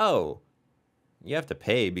 oh, you have to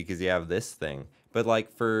pay because you have this thing. But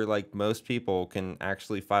like for like most people can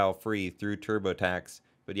actually file free through TurboTax,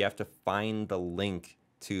 but you have to find the link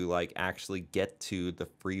to like actually get to the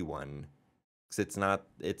free one. Cause it's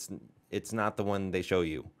not the one they show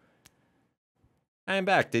you. I'm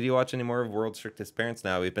back. Did you watch any more of World's Strictest Parents?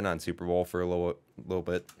 Now we've been on Super Bowl for a little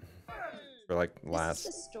bit, for like the last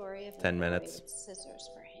This is the story of 10 a boy minutes. with scissors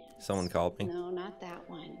for hands. Someone called me. No, not that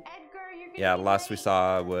one. Edgar, you're gonna Yeah, be last we late.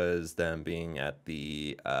 saw was them being at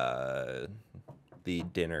the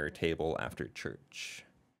dinner table after church,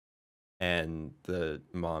 and the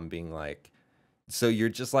mom being like, "So you're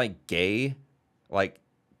just like gay, like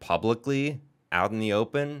publicly out in the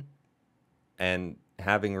open, and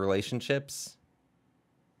having relationships?"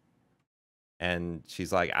 And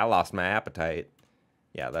she's like, "I lost my appetite."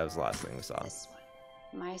 Yeah, that was the last thing we saw. This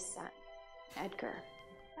one. My son, Edgar.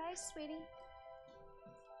 Hi, sweetie.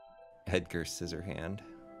 Edgar Scissorhand.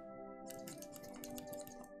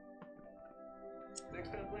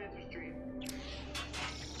 Next up, Lancer Street.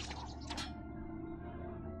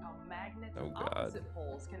 How magnets Oh, of God. opposite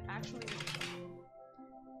poles can actually.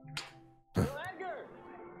 Edgar!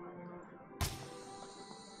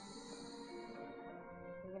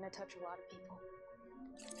 You're gonna touch a lot of people.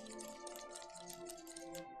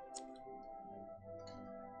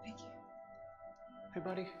 Thank you. Hey,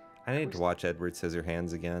 buddy. I need to watch Edward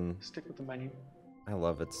Scissorhands again. Stick with the menu. I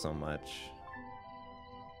love it so much.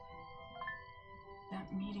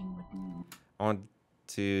 That meeting with me. I want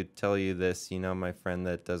to tell you this. You know, my friend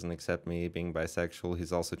that doesn't accept me being bisexual,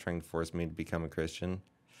 he's also trying to force me to become a Christian.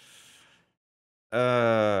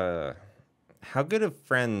 How good of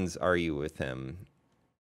friends are you with him?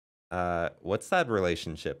 What's that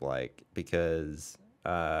relationship like? Because,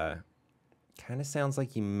 kind of sounds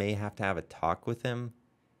like you may have to have a talk with him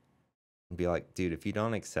and be like, dude, if you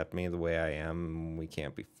don't accept me the way I am, we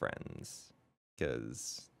can't be friends.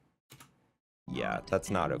 Because, yeah, that's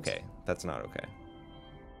not okay. That's not okay.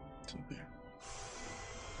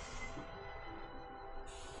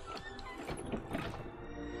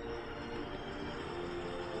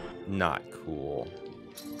 Not cool.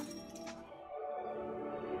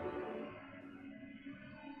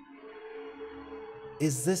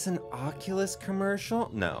 Is this an Oculus commercial?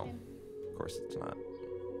 No, of course it's not.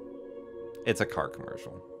 It's a car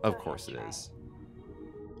commercial. Of course it is.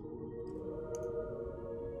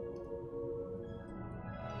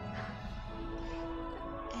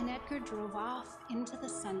 And Edgar drove off into the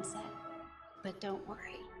sunset. But don't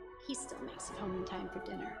worry, he still makes it home in time for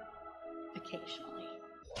dinner. Occasionally.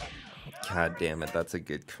 God damn it, that's a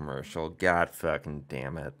good commercial. God fucking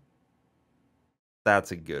damn it.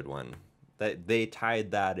 That's a good one. They tied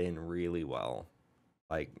that in really well.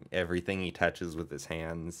 Like, everything he touches with his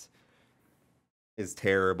hands is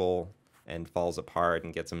terrible and falls apart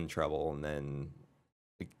and gets him in trouble, and then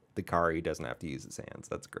the car, he doesn't have to use his hands.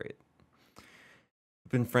 That's great.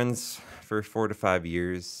 We've been friends for 4 to 5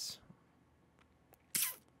 years.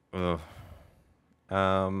 Ugh.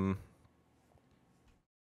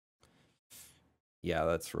 Yeah,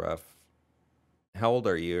 that's rough. How old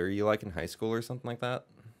are you? Are you like in high school or something like that?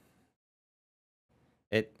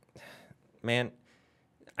 Man,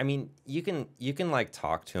 I mean, you can like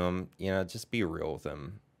talk to him, you know, just be real with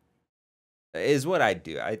him. Is what I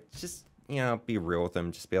do. I just, you know, be real with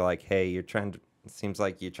him. Just be like, hey, it seems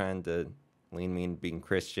like you're trying to lean me into being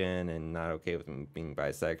Christian and not okay with me being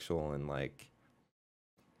bisexual, and like,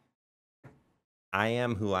 I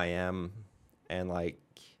am who I am, and like,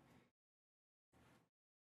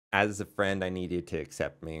 as a friend, I need you to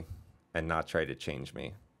accept me and not try to change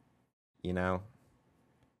me, you know?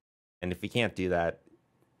 And if you can't do that,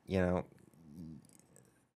 you know,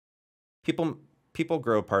 people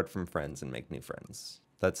grow apart from friends and make new friends.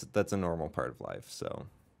 That's a normal part of life, so.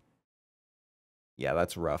 Yeah,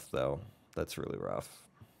 that's rough, though. That's really rough.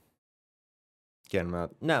 Get him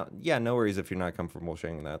out. No worries if you're not comfortable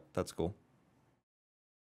sharing that. That's cool.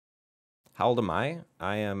 How old am I?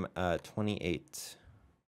 I am 28.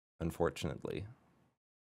 Unfortunately,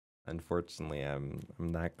 I'm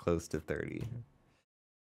that close to 30.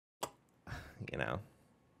 You know,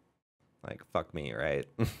 like, fuck me, right?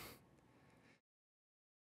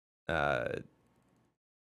 Yeah,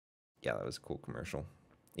 that was a cool commercial.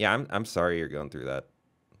 Yeah, I'm sorry you're going through that,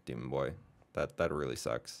 Demon Boy. That really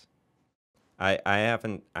sucks. I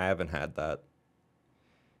haven't had that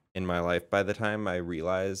in my life. By the time I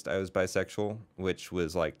realized I was bisexual, which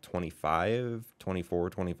was like 24,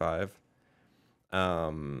 25.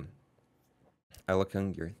 I look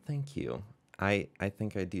younger. Thank you. I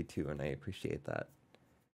think I do too, and I appreciate that.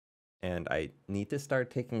 And I need to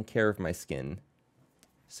start taking care of my skin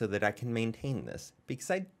so that I can maintain this,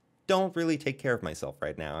 because I don't really take care of myself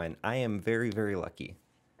right now, and I am very, very lucky.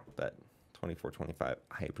 But 24, 25,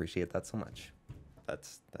 I appreciate that so much.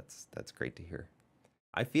 That's great to hear.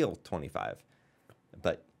 I feel 25,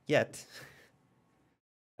 but yet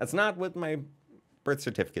that's not what my birth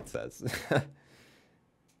certificate says.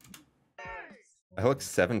 I look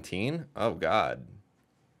 17? Oh, God.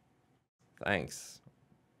 Thanks.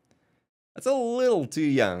 That's a little too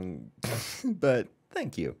young, but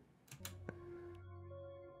thank you.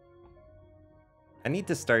 I need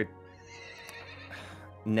to start...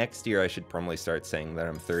 Next year, I should probably start saying that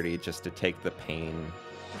I'm 30 just to take the pain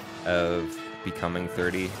of becoming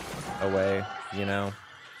 30 away, you know?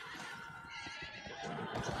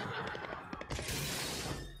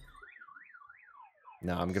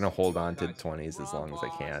 No, I'm gonna hold on to 20s as long as I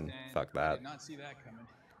can. Fuck that. Did not see that coming.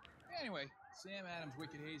 Anyway, Sam Adams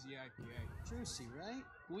Wicked Hazy IPA. Juicy, right?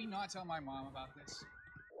 Will we not tell my mom about this?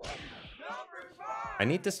 I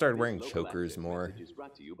need to start wearing chokers more.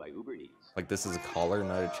 Like, this is a collar,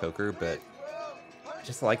 not a choker, but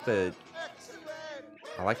just like I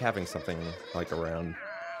like having something like around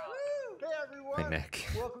my neck.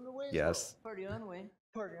 Yes. Party on, Wayne.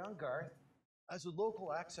 Party on, Garth. As a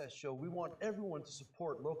local access show, we want everyone to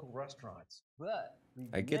support local restaurants. But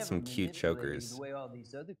I get some cute chokers the way all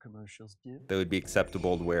these other commercials do. that would be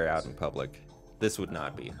acceptable to wear out in public. This would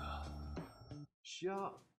not be. Yeah,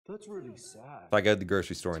 that's really sad. If I go to the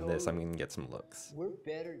grocery store in this, I'm gonna get some looks. We're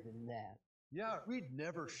better than that. Yeah, we'd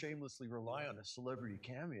never shamelessly rely on a celebrity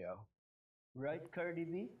cameo. Right, Cardi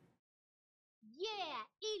B? Yeah,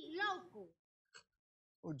 eat local.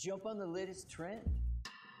 Or jump on the latest trend.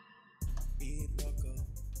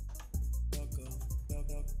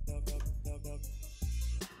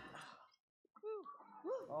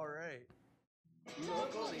 All right.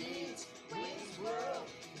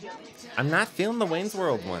 I'm not feeling the Wayne's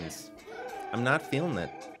World ones. I'm not feeling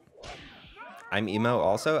it. I'm emo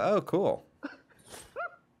also. Oh, cool.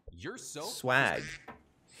 Your soap Swag.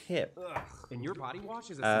 Hip. and your body wash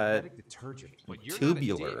is a synthetic detergent. But you're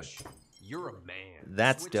tubular. Not a dish. You're a man.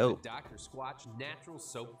 That's Switch dope. To Dr. Squatch natural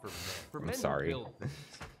soap for men. For I'm men who sorry. build things.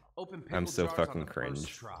 Open I'm pickle so jars fucking on the cringe. First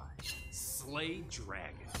try. Slay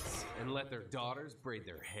dragons and let their daughters braid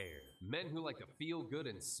their hair. Men who like to feel good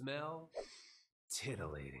and smell.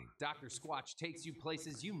 Titillating. Dr. Squatch takes you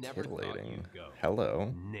places you never thought Titillating. you'd go.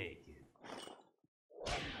 Hello. Naked.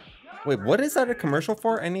 Wait, what is that a commercial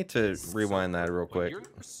for? I need to rewind that real quick. Your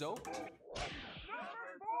soap.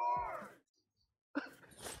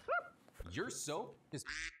 Your soap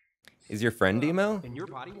Is your friend emo? and your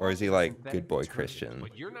body Or is he wash like synthetic good boy detergent. Christian?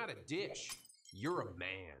 But you're not a dish. You're a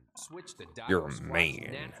man. Switch to Dr. You're a Squatch's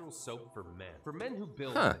man. natural soap for men. For men who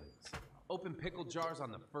build Huh. things. Open pickle jars on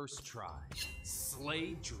the first try.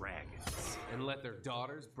 Slay dragons and let their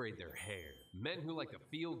daughters braid their hair. Men who like to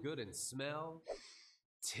feel good and smell.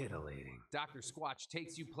 Titillating. Dr. Squatch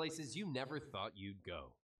takes you places you never thought you'd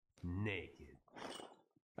go. Naked.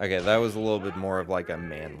 Okay, that was a little bit more of like a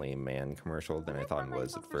manly man commercial than I thought it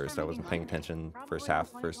was at first. I wasn't paying attention first half,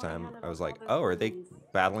 first time. I was like, oh, are they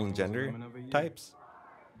battling gender types?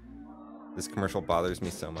 This commercial bothers me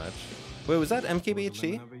so much. Wait, was that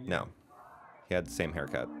MKBHD? No. He had the same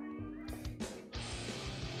haircut.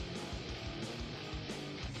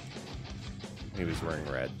 He was wearing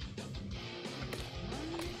red.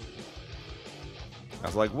 I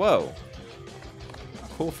was like, whoa.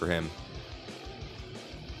 Cool for him.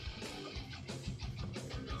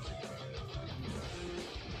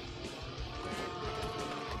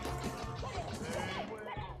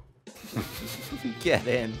 Get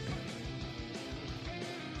in.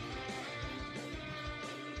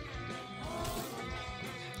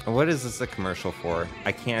 What is this a commercial for?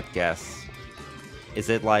 I can't guess. Is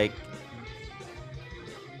it like...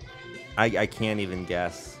 I can't even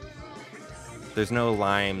guess. There's no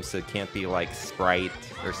lime, so it can't be like Sprite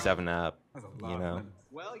or 7-Up, you know?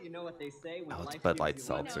 Well, you know what they say when Oh, it's life Bud gives Light you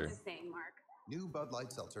Seltzer. New Bud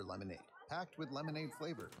Light Seltzer Lemonade, packed with lemonade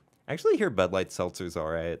flavor. I actually hear Bud Light Seltzer's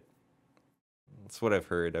alright. That's what I've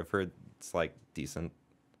heard. I've heard it's like decent.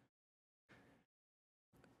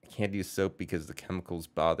 I can't use soap because the chemicals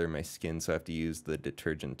bother my skin, so I have to use the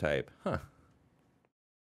detergent type. Huh.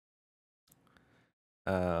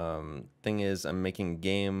 Thing is, I'm making a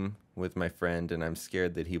game with my friend, and I'm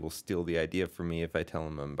scared that he will steal the idea from me if I tell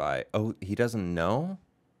him I'm bi. Oh, he doesn't know?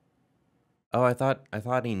 Oh, I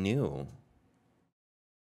thought he knew.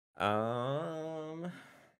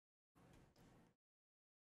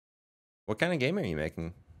 What kind of game are you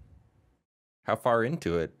making? How far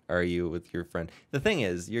into it are you with your friend? The thing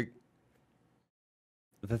is,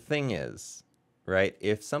 right?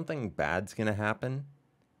 If something bad's gonna happen,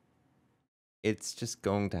 it's just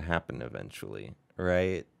going to happen eventually,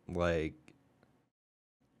 right? Like,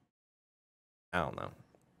 I don't know.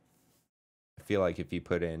 I feel like if you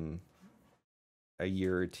put in a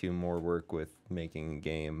year or two more work with making a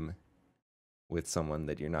game with someone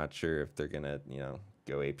that you're not sure if they're gonna, you know,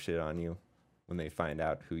 go apeshit on you when they find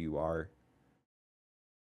out who you are,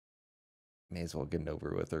 may as well get it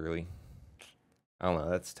over with early. I don't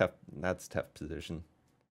know. That's tough. That's a tough position.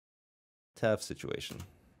 Tough situation.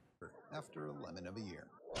 After a lemon of a year.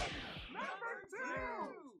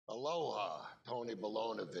 Aloha, Tony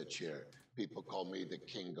Bolonovich here. People call me the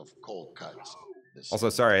king of cold cuts. Also,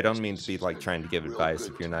 sorry, I don't mean to be like trying to give advice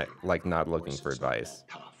if you're not like not looking for advice.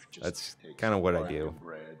 That's kind of what I do.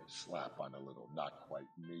 Bread, slap on a little not quite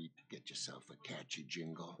meat, get yourself a catchy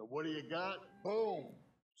jingle. So what do you got? Boom!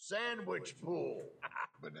 Sandwich pool.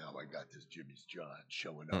 But now I got this Jimmy's John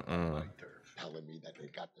showing up on my turf, telling me that they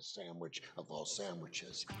got the sandwich of all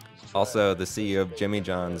sandwiches. Also, the CEO of Jimmy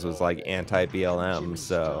John's was like anti-BLM,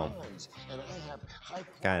 so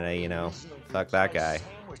kind of, you know, fuck that guy.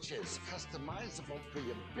 Sandwiches, customizable for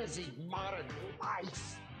your busy modern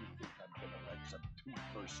life. You think I'm gonna let some two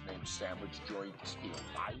first-name sandwich joint steal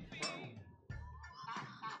my throne?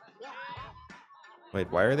 Wait,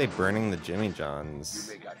 why are they burning the Jimmy John's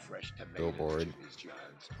You may got fresh tomatoes, billboard? Jimmy's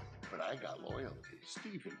John's, but I got loyalty,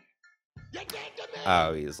 Stevie.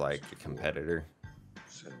 Oh, he's like a competitor.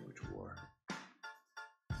 Sandwich war.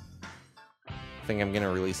 I think I'm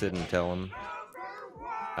gonna release it and tell him.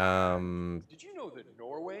 Did you know that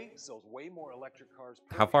Norway sells way more electric cars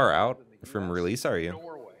per How far capita out than the from US? release are you?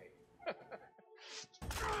 Norway.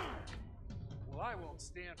 Well, I won't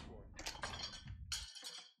stand for it.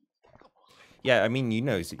 Yeah, I mean, you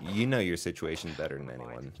know your situation better than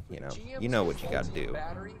anyone. You know what you got to do.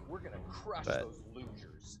 Battery, we're gonna crush But those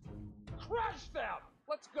losers. Crush them!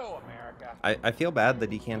 Let's go, America. I feel bad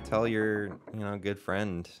that you can't tell your good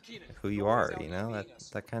friend who you are.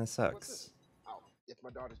 That kind of sucks. Oh, it's my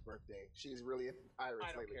daughter's birthday. She's really Irish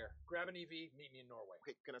I don't lately. care. Grab an EV, meet me in Norway.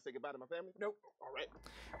 Okay, can I say goodbye to my family? Nope. All right.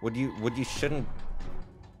 What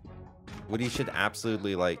you should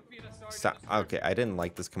absolutely like stop. Okay, I didn't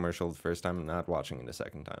like this commercial the first time. I'm not watching it a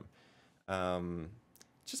second time.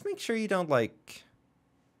 Just make sure you don't like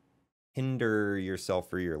hinder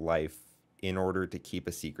yourself or your life in order to keep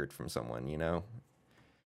a secret from someone,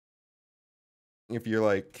 If you're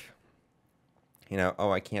like, oh,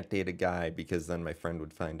 I can't date a guy because then my friend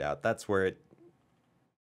would find out. That's where it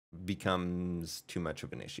becomes too much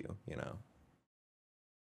of an issue,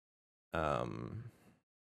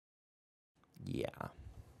 Yeah.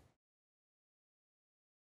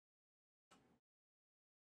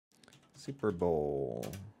 Super Bowl.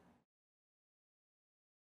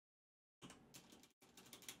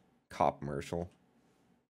 Cop commercial.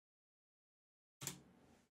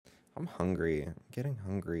 I'm hungry. I'm getting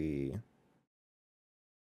hungry.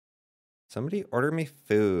 Somebody order me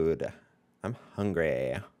food. I'm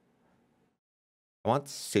hungry. I want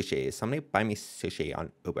sushi. Somebody buy me sushi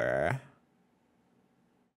on Uber.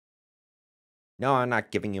 No, I'm not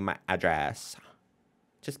giving you my address.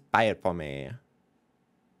 Just buy it for me.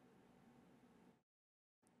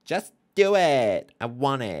 Just do it. I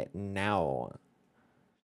want it now.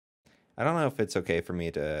 I don't know if it's okay for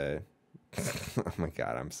me to... Oh my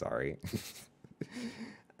god, I'm sorry.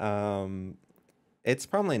 It's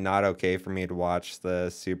probably not okay for me to watch the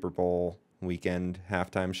Super Bowl weekend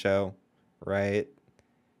halftime show, right?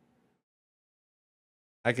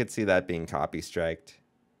 I could see that being copy striked.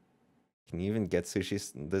 Can you even get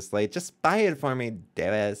sushi this late? Just buy it for me,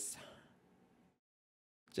 Davis.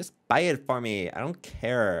 Just buy it for me. I don't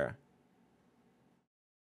care.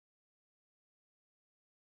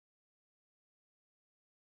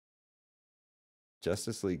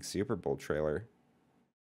 Justice League Super Bowl trailer.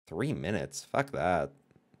 3 minutes. Fuck that.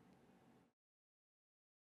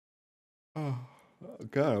 Oh,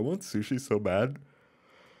 God, I want sushi so bad.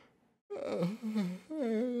 I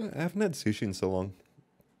haven't had sushi in so long.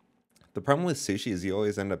 The problem with sushi is you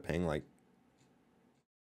always end up paying like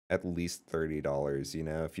at least $30,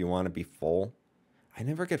 if you want to be full. I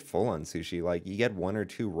never get full on sushi. Like, you get 1 or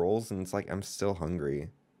 2 rolls and it's like I'm still hungry.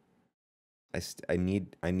 I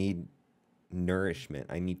need nourishment.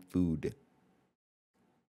 I need food.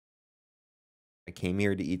 I came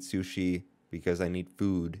here to eat sushi because I need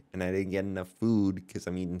food, and I didn't get enough food because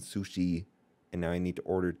I'm eating sushi, and now I need to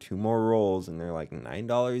order 2 more rolls, and they're like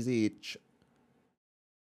 $9 each.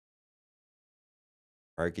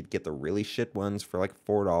 Or I could get the really shit ones for like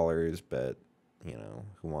 $4, but,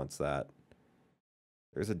 who wants that?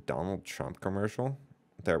 There's a Donald Trump commercial?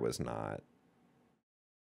 There was not.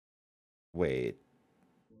 Wait.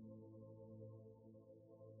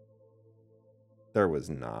 There was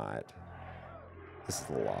not. This is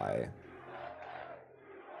a lie.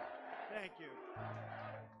 Thank you.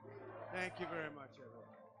 Thank you very much,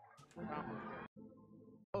 everyone.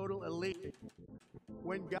 Total elite.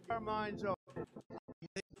 When our minds open,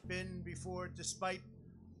 they've been before, despite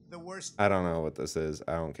the worst. I don't know what this is.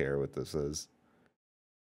 I don't care what this is.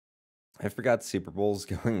 I forgot Super Bowl's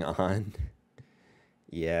going on.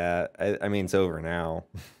 Yeah, I mean, it's over now.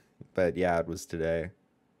 But yeah, it was today.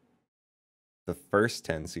 The first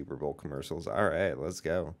 10 Super Bowl commercials. All right, let's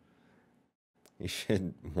go. You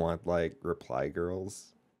should want, like, Reply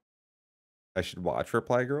Girls. I should watch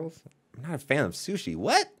Reply Girls? I'm not a fan of sushi.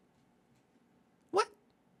 What? What?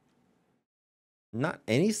 Not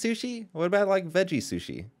any sushi? What about, like, veggie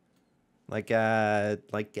sushi? I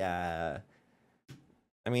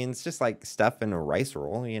mean, it's just, like, stuff in a rice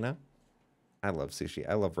roll, I love sushi.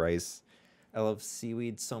 I love rice. I love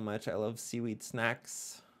seaweed so much. I love seaweed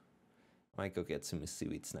snacks. Might go get some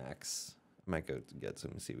seaweed snacks.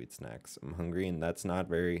 I'm hungry, and that's not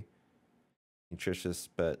very nutritious,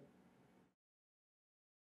 but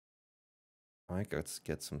I might go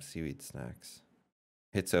get some seaweed snacks.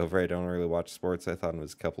 It's over. I don't really watch sports. I thought it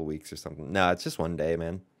was a couple weeks or something. No, it's just one day,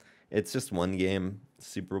 man. It's just one game.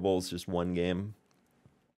 Super Bowl's just one game.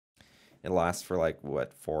 It lasts for like,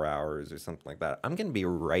 what, 4 hours or something like that. I'm going to be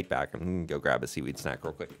right back. I'm going to go grab a seaweed snack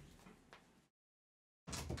real quick.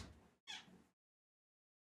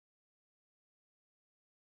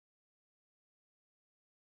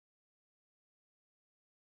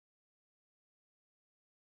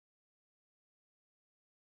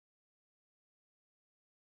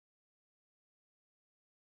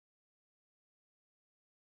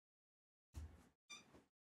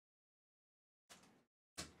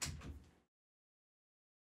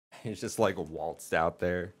 He's just like waltzed out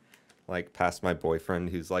there, like past my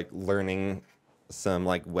boyfriend who's like learning some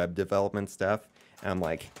like web development stuff. And I'm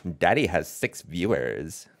like, Daddy has 6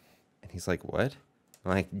 viewers. And he's like, what?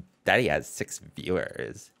 I'm like, Daddy has 6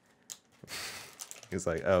 viewers. He's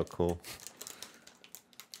like, oh, cool.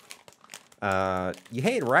 You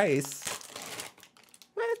hate rice.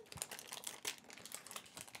 What?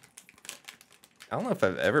 I don't know if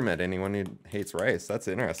I've ever met anyone who hates rice. That's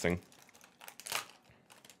interesting.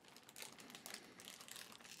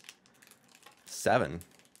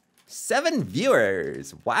 7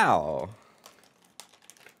 viewers. Wow.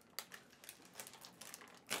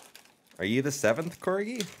 Are you the 7th,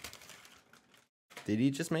 Corgi? Did you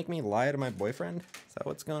just make me lie to my boyfriend? Is that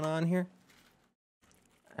what's going on here?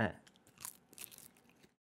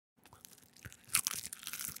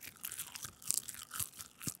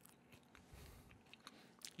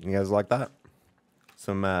 You guys like that?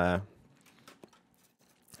 Some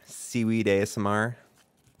seaweed ASMR.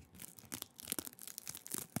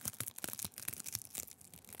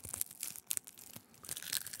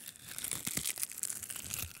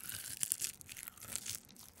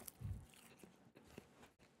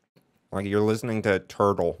 Like you're listening to a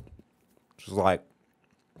turtle just like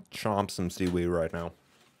chomp some seaweed right now.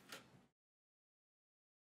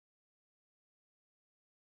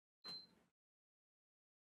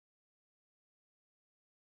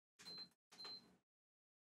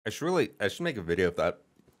 I should make a video of that.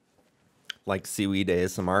 Like seaweed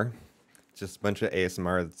ASMR. Just a bunch of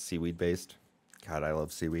ASMR that's seaweed based. God, I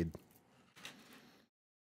love seaweed.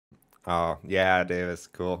 Oh, yeah, Davis,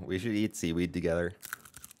 cool. We should eat seaweed together.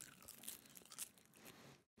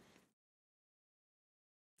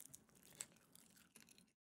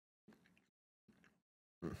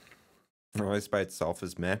 Rice by itself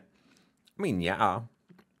is meh. I mean, yeah.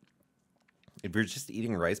 If you're just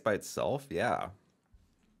eating rice by itself, yeah.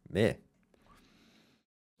 Meh.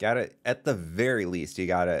 Got it. At the very least, you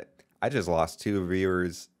got it. I just lost 2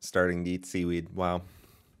 viewers starting to eat seaweed. Wow.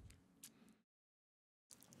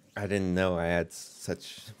 I didn't know I had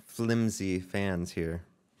such flimsy fans here.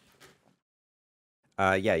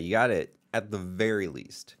 Yeah, you got it. At the very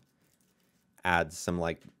least, add some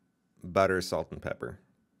like butter, salt, and pepper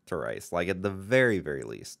to rice. Like at the very, very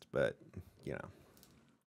least, but you know.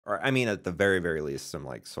 Or I mean at the very, very least, some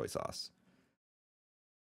like soy sauce.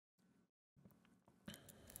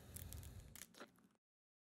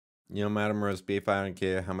 You know, Madam Roast Beef, I don't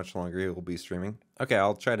care how much longer he will be streaming. Okay,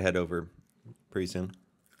 I'll try to head over pretty soon.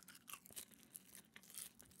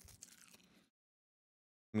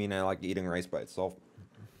 I mean, I like eating rice by itself.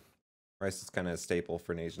 Rice is kind of a staple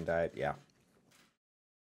for an Asian diet, yeah.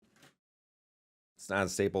 It's not a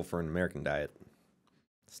staple for an American diet.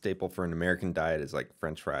 Staple for an American diet is like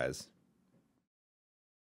French fries.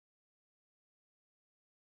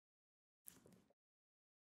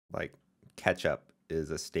 Like ketchup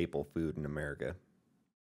is a staple food in America.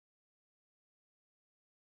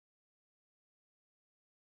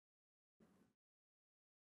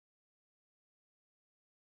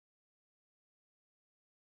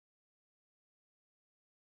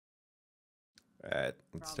 All right,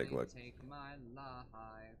 let's take a look.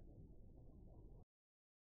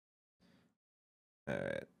 All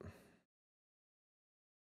right.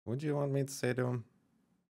 What do you want me to say to him?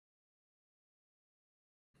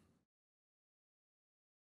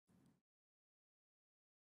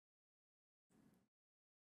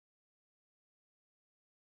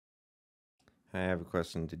 I have a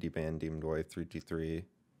question. Did you ban Demon Boy 323?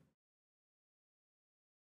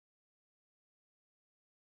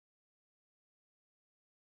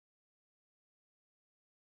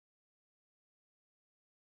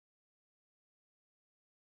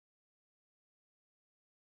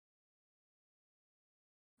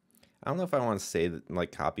 I don't know if I want to say that,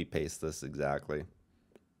 like, copy paste this exactly.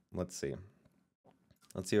 Let's see.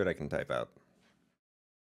 Let's see what I can type out.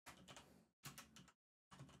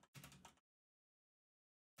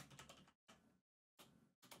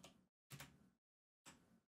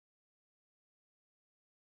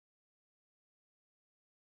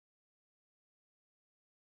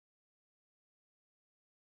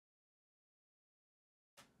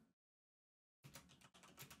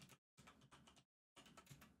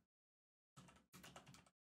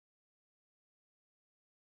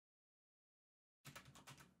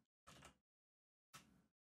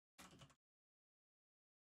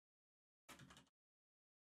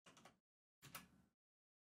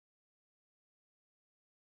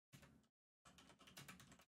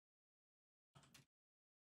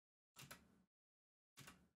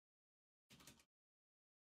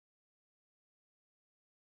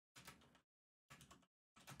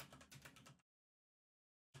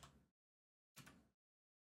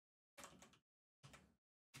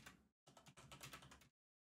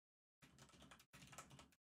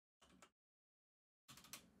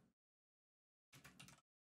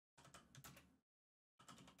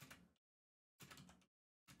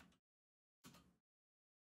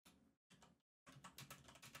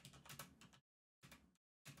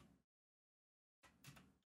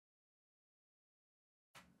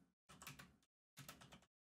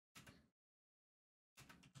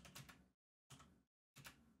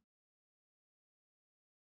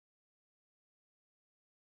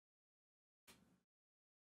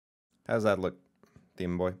 How's that look,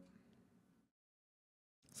 Demon Boy?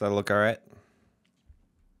 Does that look alright?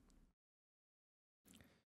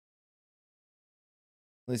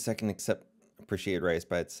 At least I can appreciate rice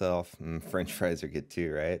by itself. French fries are good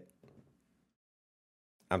too, right?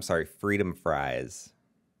 I'm sorry, freedom fries.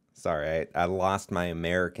 Sorry, I lost my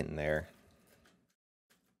American there.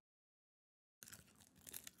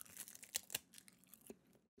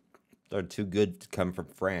 They're too good to come from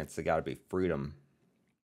France. They gotta be freedom.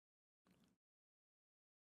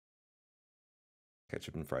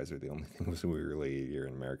 Ketchup and fries are the only things we really eat here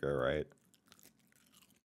in America, right?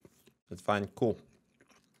 It's fine, cool.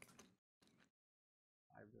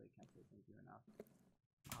 I really can't say thank you enough.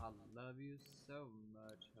 I love you so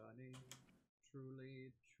much, honey.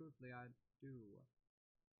 Truly, truthfully, I do.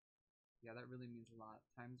 Yeah, that really means a lot.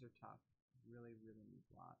 Times are tough. Really, really means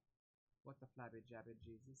a lot. What the flabby jabby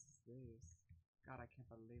Jesus is this? God, I can't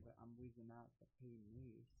believe it. I'm wheezing out the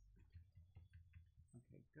penis.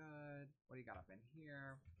 Okay, good. What do you got up in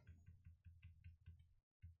here?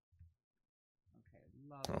 Okay,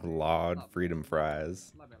 love Oh, me. Lord, Love freedom me.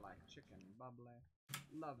 fries. Love me like chicken bubbly.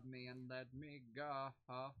 Love me and let me go.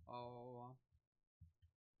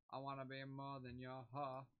 I wanna be more than your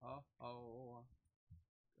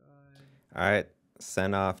Good. Alright,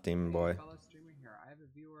 send off, Demon Boy. Fellow streamer here. I have a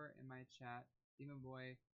viewer in my chat, Demon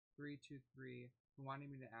Boy 323, who wanted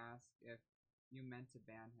me to ask if you meant to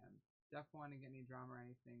ban him. Def want to get any drama or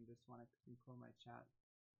anything, just want to control my chat.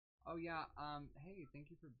 Oh yeah, hey,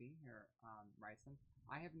 thank you for being here, Ryson.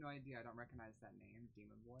 I have no idea, I don't recognize that name,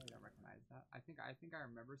 Demon Boy, I don't recognize that. I think I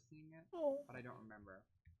remember seeing it, but I don't remember.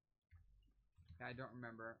 Yeah, I don't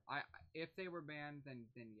remember. If they were banned, then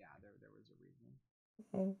yeah, there was a reason.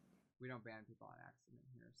 We don't ban people on accident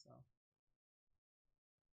here, so.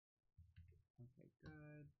 Okay,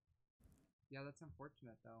 good. Yeah, that's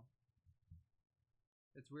unfortunate though.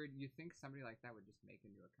 It's weird. You think somebody like that would just make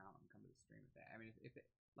a new account and come to the stream with that? I mean,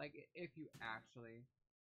 if you actually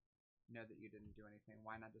know that you didn't do anything,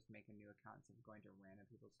 why not just make a new account instead of going to random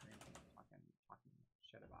people's streams and talking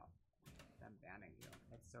shit about them banning you?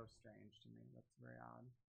 That's so strange to me. That's very odd.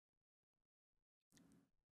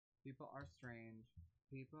 People are strange.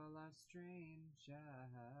 People are strange. Yeah.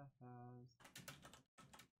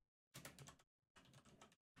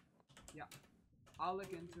 I'll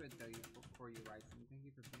look into it though for you, Ryson. Thank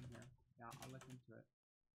you for being here. Yeah, I'll look into it.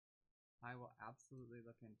 I will absolutely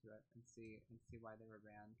look into it and see why they were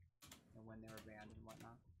banned and when they were banned and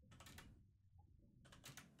whatnot.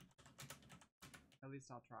 At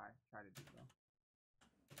least I'll try to do so.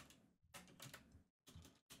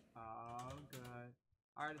 Oh, good.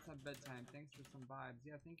 Alright, it's not bedtime. Thanks for some vibes.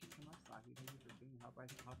 Yeah, thank you so much, Slocky. Thank you for being here. Hope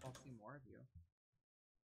I'll see more of you.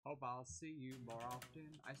 Hope I'll see you more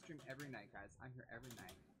often. I stream every night, guys. I'm here every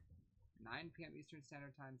night. 9 p.m. Eastern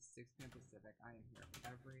Standard Time, 6 p.m. Pacific. I am here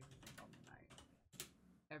every single night.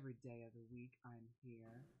 Every day of the week, I'm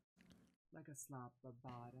here. Like a slop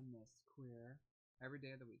lobotomist queer. Every day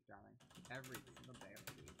of the week, darling. Every single day of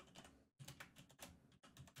the week.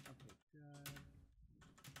 Okay, good.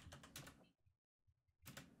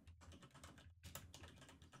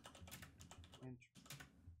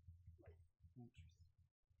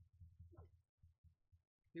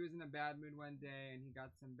 He was in a bad mood one day and he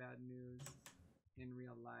got some bad news in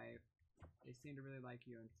real life. They seem to really like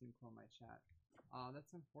you and seem cool in my chat. Oh,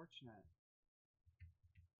 that's unfortunate.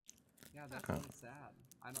 Yeah, that's really sad.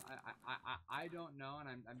 I don't know, and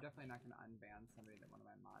I'm definitely not gonna unban somebody that one of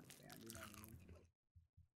my mods banned, you know what I mean?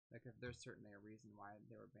 Like if there's certainly a reason why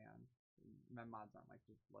they were banned. My mods aren't like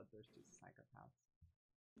just bloodthirsty psychopaths.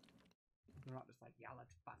 They're not just like, yeah,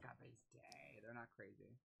 let's fuck up his day. They're not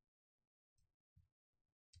crazy.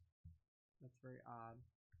 That's very odd.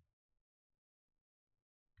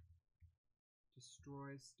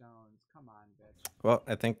 Destroy stones. Come on, bitch. Well,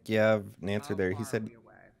 I think you have an answer there. He said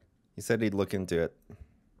he'd look into it.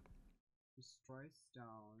 Destroy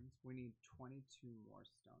stones. We need 22 more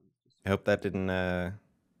stones. I hope that didn't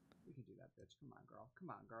We can do that, bitch. Come on, girl. Come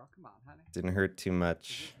on, girl. Come on, honey. didn't hurt too much.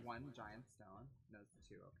 Is this one giant stone? No, it's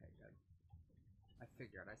 2. Okay, good. I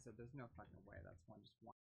figured. I said there's no fucking way. That's just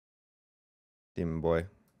one. Demon Boy.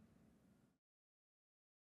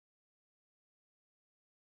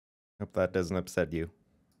 Hope that doesn't upset you.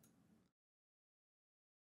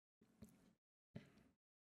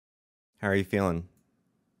 How are you feeling?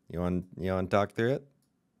 You want to talk through it?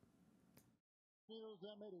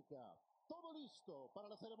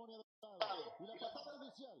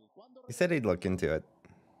 He said he'd look into it.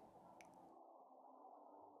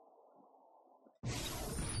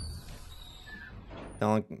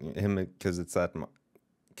 Telling him because it's that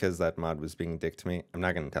because that mod was being dick to me. I'm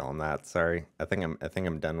not gonna tell him that. Sorry. I think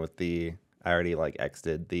I'm done with the. I already like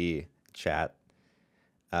exited the chat.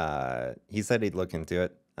 He said he'd look into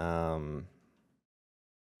it.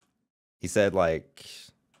 He said like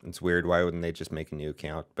it's weird. Why wouldn't they just make a new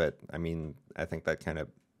account? But I mean, I think that kind of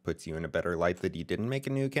puts you in a better light that you didn't make a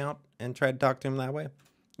new account and try to talk to him that way.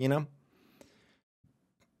 You know.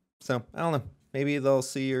 So I don't know. Maybe they'll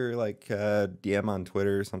see your like DM on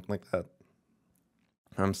Twitter or something like that.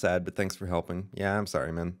 I'm sad, but thanks for helping. Yeah, I'm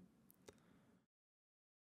sorry, man.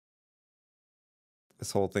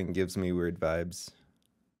 This whole thing gives me weird vibes.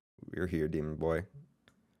 We're here, Demon Boy.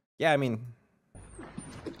 Yeah, I mean,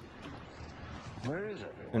 Where is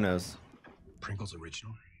it? who knows? Pringles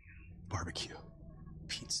Original Barbecue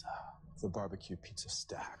Pizza. The barbecue pizza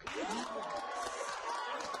stack.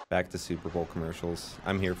 Back to Super Bowl commercials.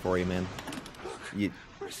 I'm here for you, man. You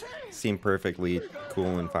seem perfectly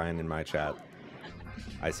cool and fine in my chat.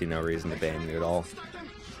 I see no reason to ban you at all.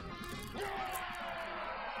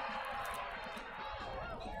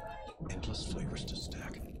 Endless flavors to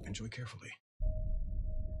stack. Enjoy carefully.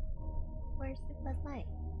 Where's the Bud Light?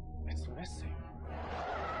 It's missing.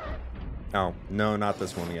 Oh, no, not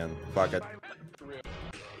this one again. Fuck it.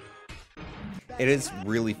 It is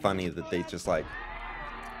really funny that they just like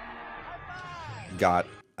got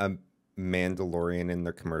a Mandalorian in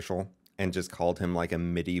their commercial and just called him like a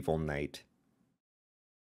medieval knight.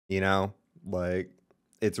 You know, like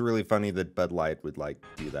it's really funny that Bud Light would like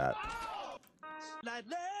do that.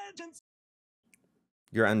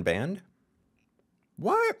 You're unbanned?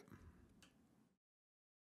 What?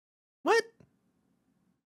 What?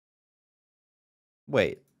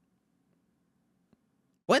 Wait.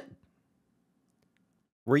 What?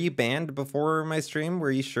 Were you banned before my stream?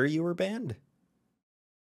 Were you sure you were banned?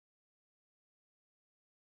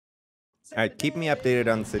 Alright, keep me updated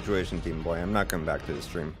on the situation, Team Boy. I'm not coming back to the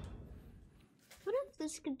stream. What if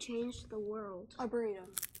this could change the world? A burrito.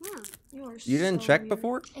 Yeah, You didn't check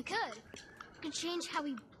before? It could. It could change how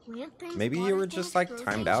we plant things. Maybe you water were things, just like grow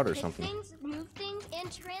timed things, out or pick something. Things, move things, and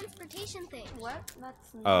transportation things. What?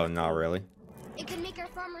 That's Oh, not really. It could make our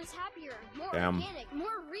farmers happier, more Damn. organic,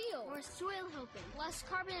 more real, more soil helping, less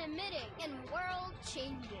carbon emitting, and world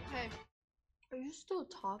changing. Hey, are you still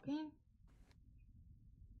talking?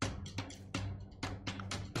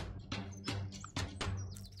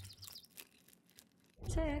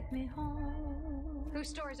 Take me home. Whose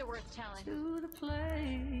stories are worth telling? To the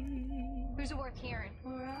place. Who's it worth hearing?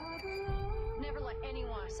 Never let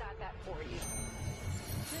anyone decide that for you.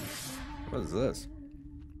 What is this?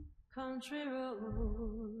 Country road.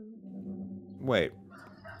 Wait.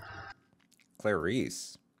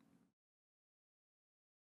 Clarice.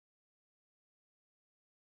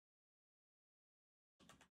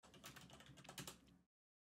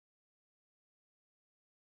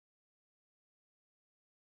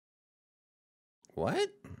 What?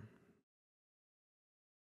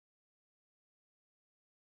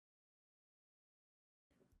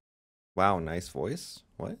 Wow, nice voice.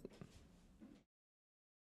 What?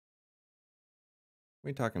 What are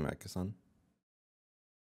you talking about, Kasan?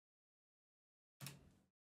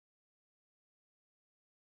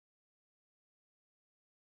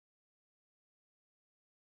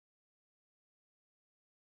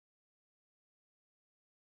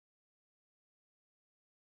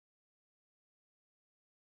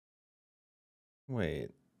 Wait.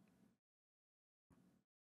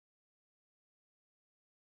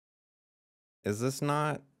 Is this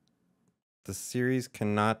not... The series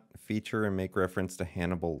cannot feature and make reference to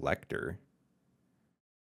Hannibal Lecter.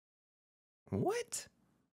 What?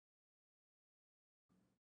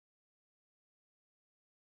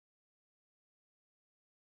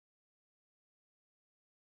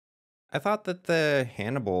 I thought that the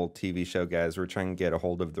Hannibal TV show guys were trying to get a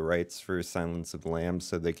hold of the rights for Silence of the Lambs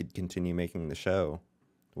so they could continue making the show,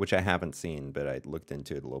 which I haven't seen, but I looked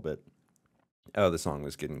into it a little bit. Oh, the song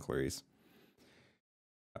was good in Clarice.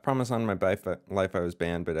 I promise on my life I was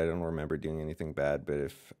banned, but I don't remember doing anything bad, but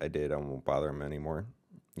if I did, I won't bother him anymore.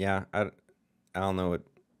 Yeah, I don't know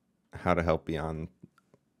how to help beyond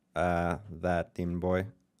that, Demon Boy.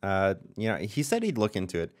 You know, he said he'd look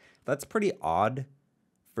into it. That's pretty odd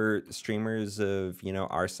for streamers of, you know,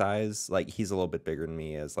 our size. Like, he's a little bit bigger than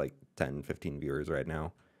me, as like 10, 15 viewers right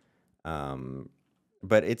now.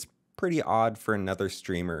 But it's pretty odd for another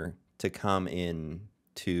streamer to come in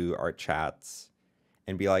to our chats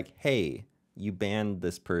and be like, hey, you banned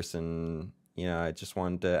this person. You know, I just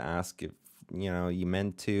wanted to ask if, you know, you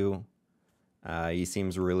meant to. He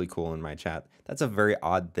seems really cool in my chat. That's a very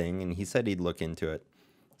odd thing, and he said he'd look into it.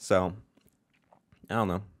 So, I don't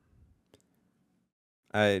know.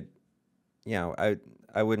 I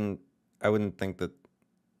I wouldn't think that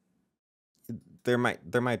there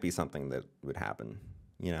might be something that would happen,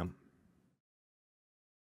 you know.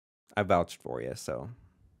 I vouched for you, so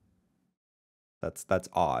that's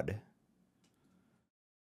odd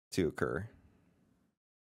to occur.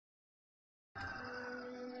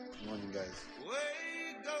 Morning, guys.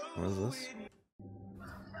 What is this?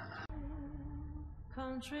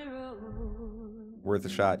 Country road. Worth a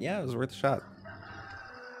shot. Yeah, it was worth a shot.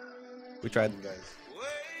 We tried. Morning, guys.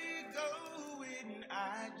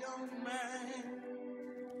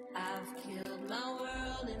 I've killed my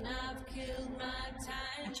world and I've killed my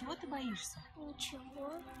time. А чего ты боишься?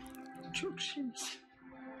 Ничего. Çok şeymiş.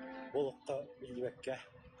 Болыққа білбекке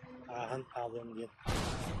ағын алым дед.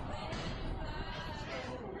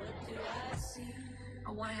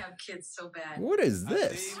 I want to have kids so bad. What is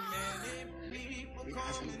this?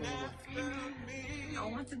 I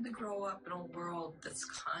want them to grow up in a world that's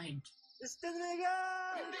kind.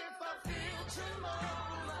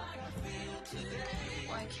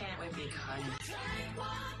 Why can't we be kind?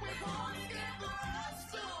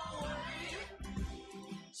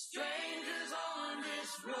 Strangers on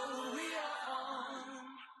this road we are on.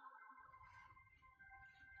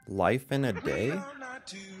 Life in a day?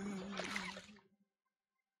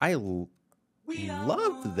 I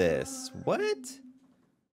love this. What?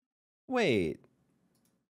 Wait.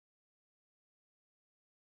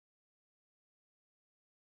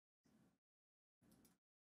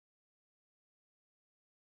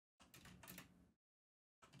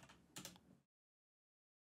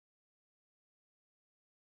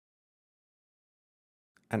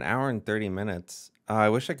 An hour and 30 minutes. I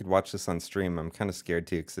wish I could watch this on stream. I'm kind of scared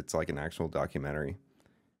too because it's like an actual documentary.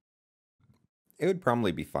 It would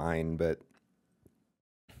probably be fine, but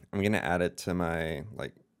I'm going to add it to my,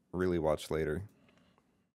 like, really watch later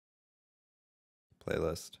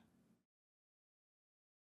playlist.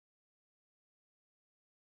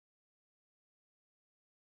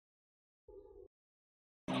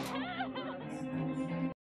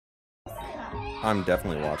 I'm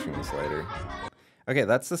definitely watching this later. Okay,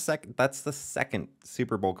 that's the second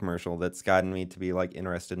Super Bowl commercial that's gotten me to be like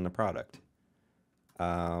interested in a product.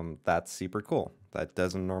 That's super cool. That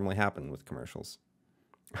doesn't normally happen with commercials.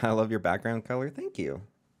 I love your background color. Thank you.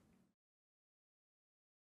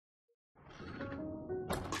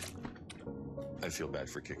 I feel bad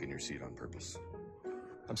for kicking your seat on purpose.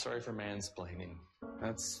 I'm sorry for mansplaining.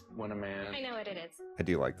 That's when a man... I know what it is. I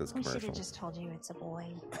do like this We should commercial. have just told you it's a boy.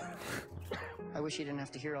 I wish you didn't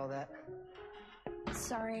have to hear all that.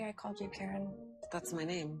 Sorry I called you Karen. That's my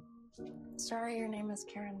name. Sorry your name is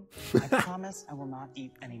Karen. I promise I will not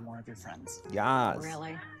eat any more of your friends. Yes.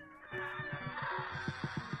 Really?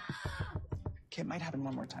 Okay, it might happen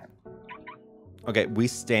one more time. Okay, we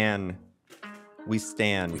stan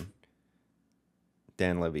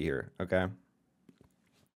Dan Levy here, okay?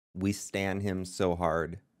 We stan him so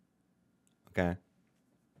hard. Okay?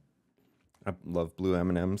 I love blue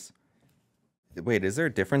M&Ms. Wait, is there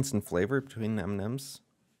a difference in flavor between M&Ms?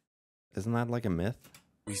 Isn't that like a myth?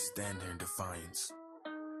 We stand there in defiance.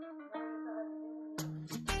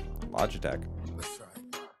 Logitech. That's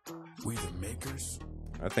right. We the makers.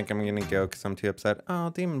 I think I'm gonna go because I'm too upset. Oh,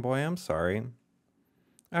 Demon Boy, I'm sorry.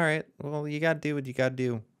 Alright, well, you gotta do what you gotta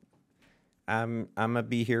do. I'm gonna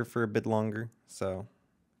be here for a bit longer, so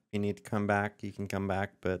if you need to come back, you can come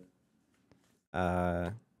back, but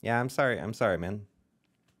yeah, I'm sorry, man.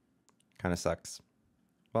 Kinda sucks.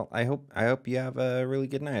 Well, I hope you have a really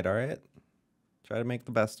good night, alright? Try to make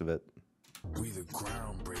the best of it. We the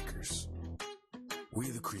groundbreakers.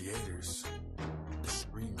 We the creators. The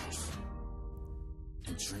streamers.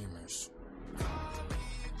 And dreamers.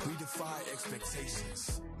 We defy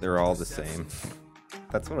expectations. They're all the same.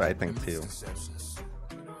 That's what I think too.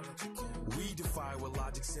 We defy what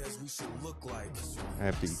logic says we should look like. I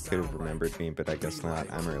hope you could have remembered me, but I guess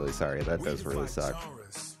not. I'm really sorry. That does really suck.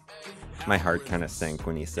 My heart kind of sank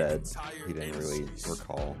when he said he didn't really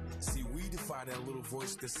recall.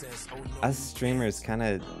 Us streamers kind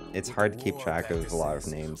of, it's hard to keep track of a lot of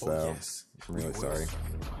names though. I'm really sorry.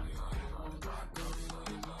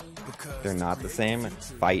 They're not the same.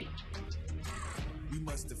 Fight. We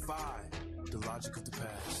must defy the logic of the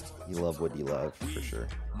past. You love what you love, for sure.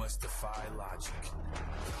 Must defy logic.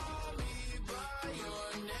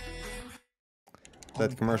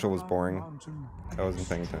 That commercial was boring. I wasn't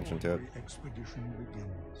paying attention to it. Expedition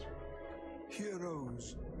begins.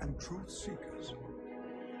 Heroes and truth seekers,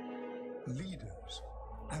 leaders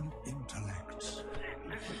and intellects.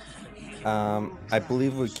 I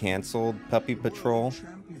believe we canceled Puppy Patrol.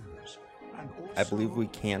 I believe we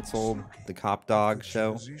canceled the Cop Dog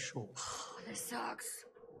show. This sucks.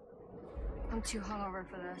 I'm too hungover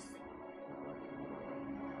for this.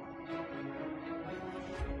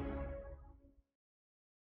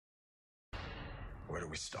 Where do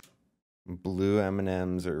we start? Blue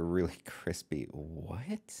M&Ms are really crispy.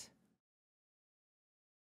 What?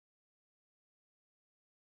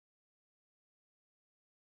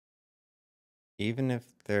 Even if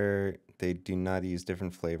they do not use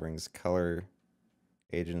different flavorings, color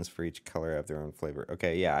agents for each color have their own flavor.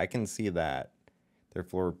 Okay, yeah, I can see that.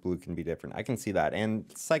 Therefore, blue can be different. I can see that. And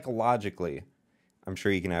psychologically, I'm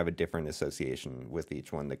sure you can have a different association with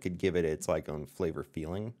each one that could give it its like own flavor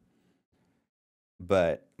feeling.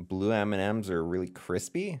 But blue M&Ms are really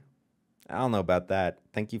crispy. I don't know about that.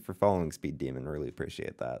 Thank you for following Speed Demon. Really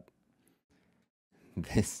appreciate that.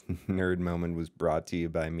 This nerd moment was brought to you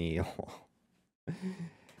by me.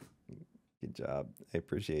 Good job. I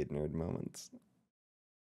appreciate nerd moments.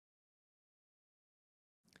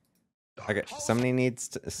 Okay, somebody needs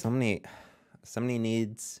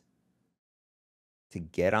to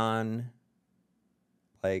get on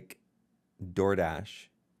like DoorDash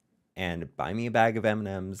and buy me a bag of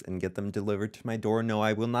M&Ms and get them delivered to my door. No,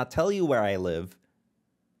 I will not tell you where I live.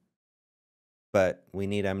 But we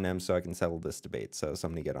need M&Ms so I can settle this debate. So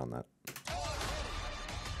somebody get on that.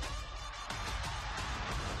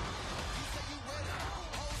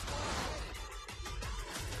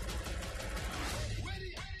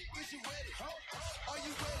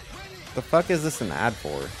 The fuck is this an ad for?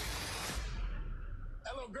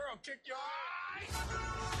 Hello, girl, kick your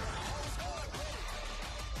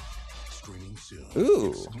Streaming soon. Ooh.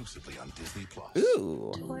 Exclusively on Disney Plus.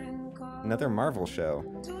 Ooh. Another Marvel show.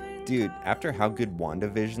 Dude, after how good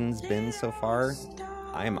WandaVision's been so far,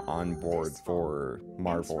 I am on board for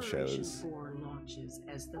Marvel shows. Launches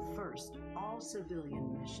as the first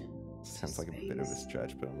all-civilian mission. Sounds like a bit of a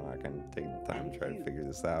stretch, but I'm not going to take the time to try to figure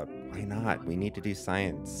this out. Why not? We need to do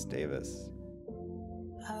science, Davis.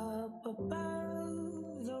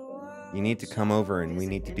 You need to come over and we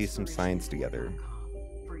need to do some science together.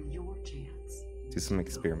 For your chance. Do some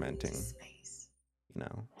experimenting. You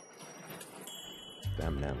know.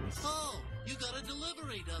 M&Ms. Oh, you got a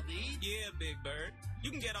delivery, David. Yeah, Big Bird. You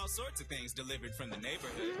can get all sorts of things delivered from the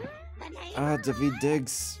neighborhood. Ah, David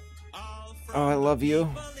Diggs. Oh, I love you.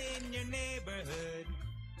 In your neighborhood.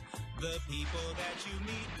 The people that you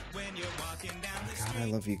meet when you're walking down the street. God, I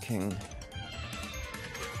love you, King.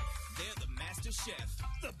 They're the master chef.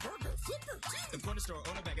 The burger flipper. The corner store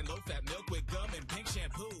owner bagging low-fat milk with gum and pink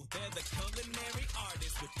shampoo. They're the culinary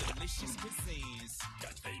artists with delicious cuisines.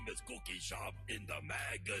 That famous cookie shop in the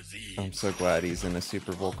magazine. I'm so glad he's in a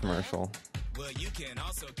Super Bowl commercial. Well, you can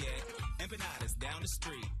also get empanadas down the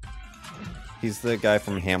street. He's the guy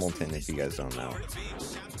from Hamilton, if you guys don't know.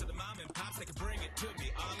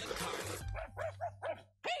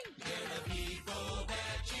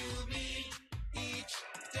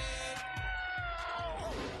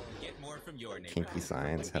 Kinky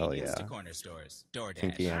science, hell yeah.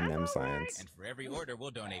 Kinky M&M science. And for every order,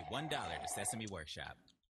 we'll donate $1 to Sesame Workshop.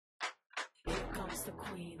 A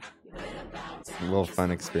little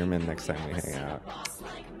fun experiment next time we hang out. I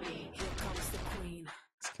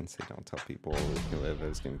was gonna say, don't tell people you live. I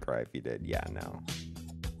was gonna cry if you did. Yeah, no.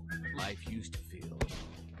 Life used to feel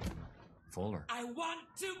fuller. I want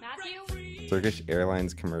to Matthew? Turkish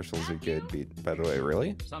Airlines commercials are good. By the way,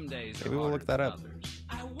 really? Some days Maybe we'll look that up.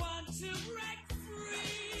 I want to break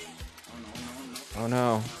free. Oh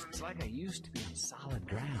no. It's like I used to be on solid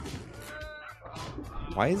ground.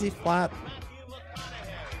 Why is he flat?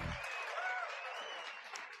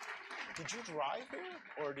 Did you drive here,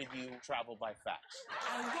 or did you travel by fax?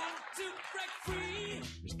 I want to break free.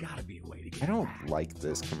 There's gotta be a way to get I don't like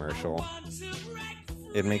this commercial.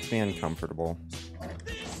 It makes me uncomfortable.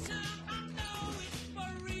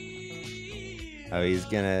 Oh, he's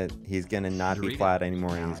gonna not be flat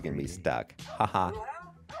anymore and he's gonna be stuck. Haha.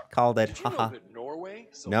 Called it. Haha.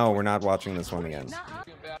 No, we're not watching this one again.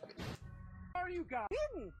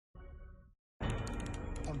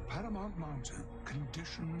 On Paramount Mountain,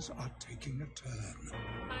 conditions are taking a turn.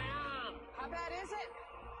 How bad is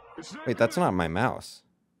it? Wait, that's not my mouse.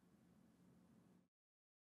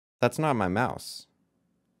 That's not my mouse.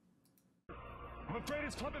 I'm afraid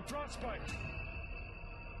it's called the frostbite.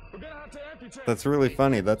 We're gonna have to amputate. That's really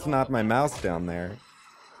funny. That's not my mouse down there.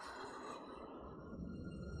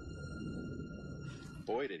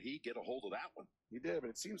 Boy, did he get a hold of that one. He did, but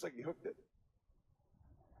it seems like he hooked it.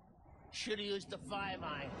 Should've used the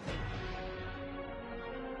 5-eye.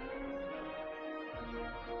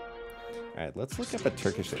 Alright, let's look up a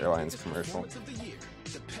Turkish Airlines commercial.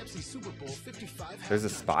 The Pepsi Super Bowl 55. There's a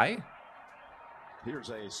spy? Here's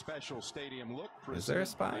a special stadium look. Is there a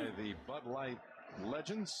spy? By the Bud Light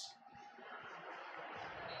legends.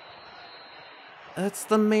 That's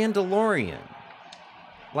the Mandalorian.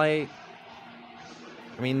 Like,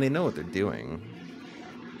 I mean, they know what they're doing.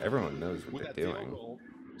 Everyone knows what they're doing.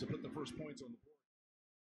 To put the first points on the board.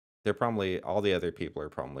 They're probably, all the other people are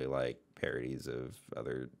probably like parodies of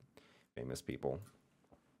other famous people.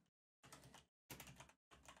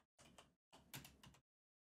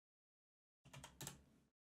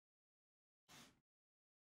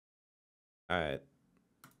 All right.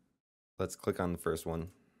 Let's click on the first one.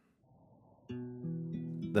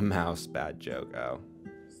 The mouse bad joke. Oh.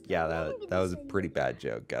 Yeah, that was a pretty bad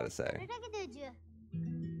joke, gotta say.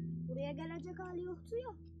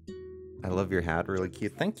 I love your hat, really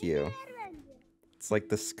cute. Thank you. It's like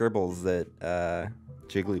the scribbles that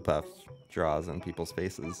Jigglypuff draws on people's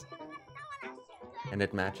faces. And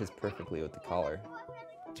it matches perfectly with the collar.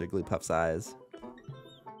 Jigglypuff's eyes.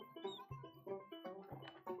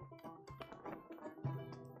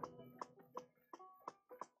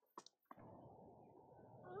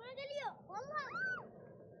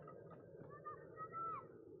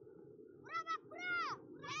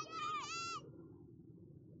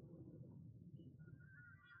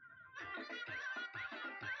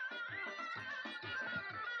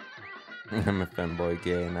 I'm a femboy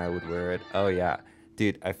gay and I would wear it. Oh yeah.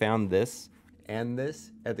 Dude, I found this and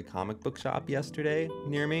this at the comic book shop yesterday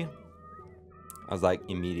near me. I was like,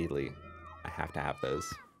 immediately, I have to have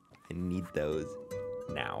those. I need those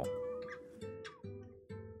now.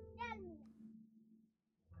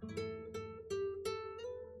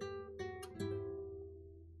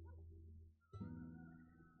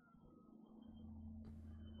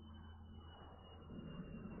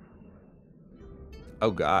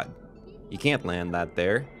 Oh God. You can't land that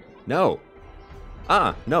there. No.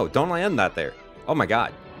 No, don't land that there. Oh my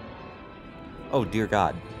God. Oh dear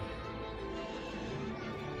God.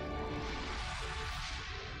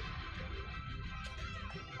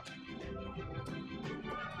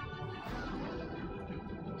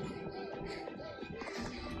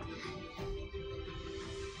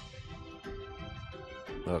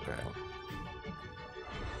 Okay.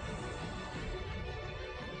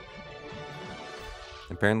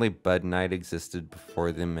 Apparently Bud Knight existed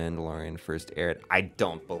before The Mandalorian first aired. I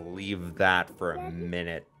don't believe that for a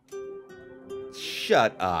minute.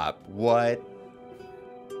 Shut up. What?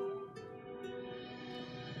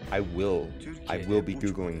 I will be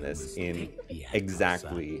Googling this in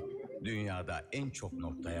exactly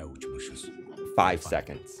 5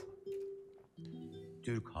 seconds.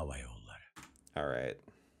 All right.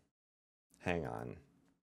 Hang on.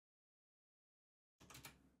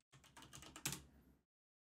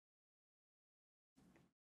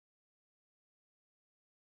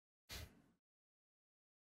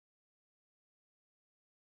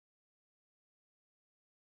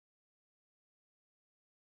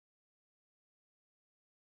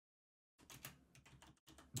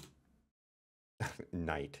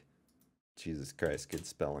 Knight. Jesus Christ, good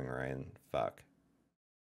spelling, Ryan. Fuck.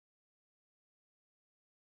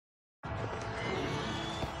 Are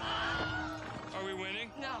we winning?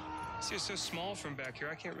 No. See, it's so small from back here,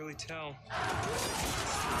 I can't really tell.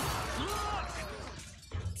 Look!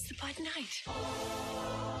 It's the Bud Knight.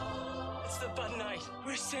 It's the Bud Knight.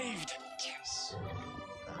 We're saved. Yes.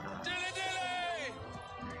 Dilly dilly!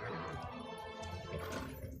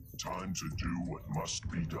 Time to do what must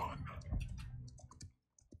be done.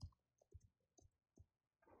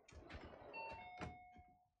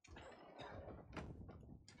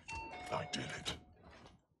 I did it.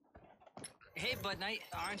 Hey, Bud Knight,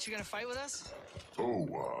 aren't you gonna fight with us?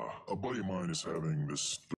 Oh, a buddy of mine is having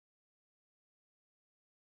this.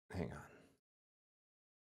 Hang on.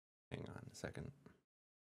 Hang on a second.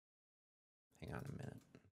 Hang on a minute.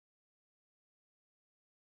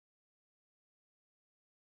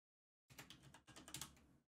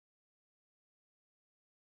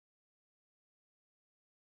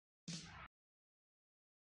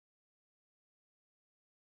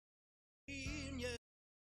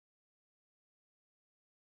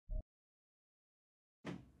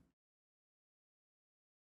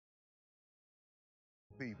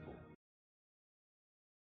 People.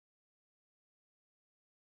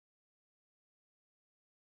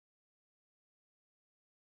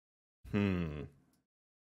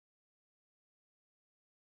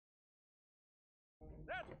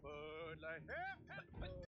 That's Bud Light.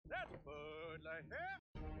 That's Bud Light.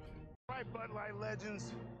 Right, Bud Light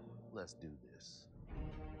legends. Let's do this.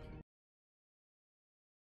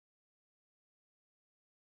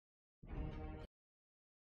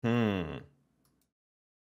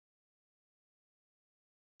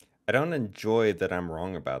 I don't enjoy that I'm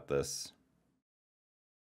wrong about this.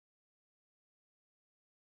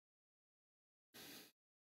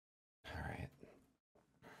 All right.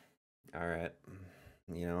 All right.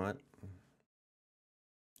 You know what?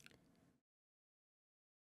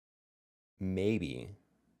 Maybe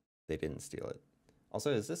they didn't steal it.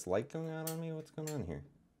 Also, is this light going out on me? What's going on here?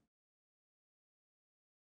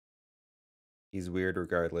 He's weird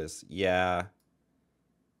regardless. Yeah.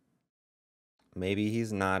 Maybe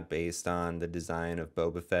he's not based on the design of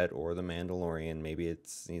Boba Fett or the Mandalorian. Maybe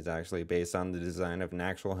he's actually based on the design of an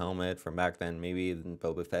actual helmet from back then. Maybe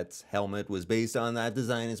Boba Fett's helmet was based on that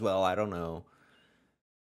design as well. I don't know.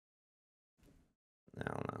 I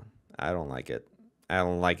don't know. I don't like it. I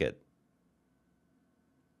don't like it.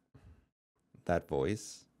 That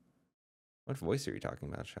voice? What voice are you talking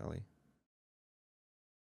about, Shelly?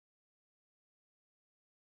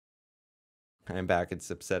 I'm back. It's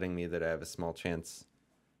upsetting me that I have a small chance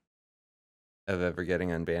of ever getting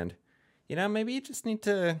unbanned. You know, maybe you just need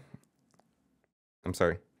to... I'm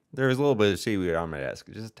sorry. There was a little bit of seaweed on my desk.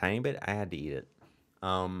 Just a tiny bit. I had to eat it.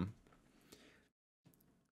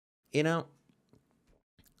 You know,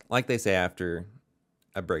 like they say after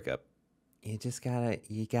a breakup, you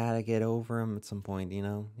gotta get over them at some point, you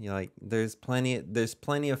know? You like, there's plenty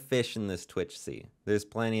of fish in this Twitch sea. There's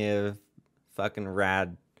plenty of fucking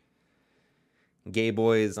rad gay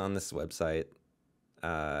boys on this website.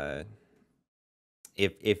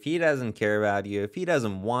 If he doesn't care about you, if he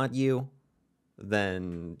doesn't want you,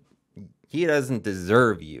 then he doesn't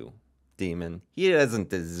deserve you, demon. He doesn't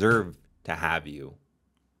deserve to have you.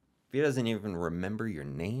 If he doesn't even remember your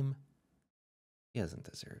name, he doesn't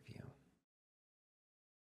deserve you.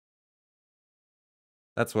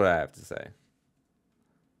 That's what I have to say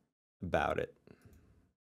about it.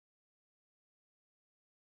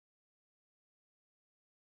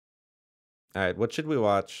 All right, what should we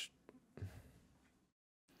watch?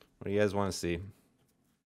 What do you guys want to see?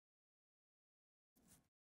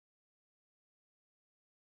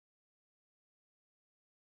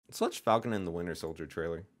 Let's watch Falcon and the Winter Soldier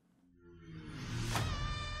trailer.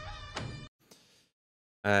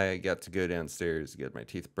 I got to go downstairs to get my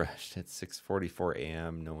teeth brushed at 6:44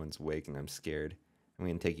 a.m. No one's awake and I'm scared. I'm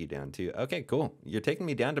going to take you down too. Okay, cool. You're taking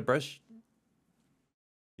me down to brush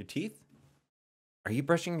your teeth? Are you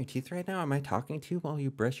brushing your teeth right now? Am I talking to you while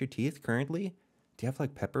you brush your teeth currently? Do you have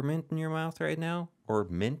like peppermint in your mouth right now? Or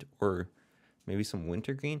mint? Or maybe some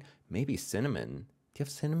wintergreen? Maybe cinnamon. Do you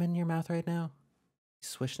have cinnamon in your mouth right now? You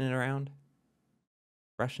swishing it around?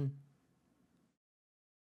 Brushing?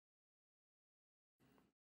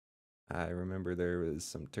 I remember there was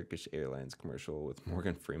some Turkish Airlines commercial with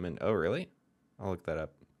Morgan Freeman. Oh, really? I'll look that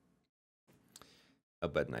up. A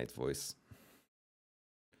Bud Knight's voice.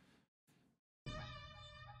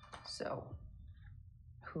 So,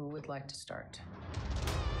 who would like to start?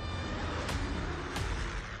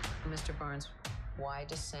 Mr. Barnes, why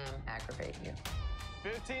does Sam aggravate you?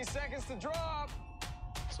 15 seconds to drop.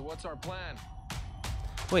 So what's our plan?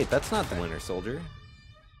 Wait, that's not the Winter Soldier.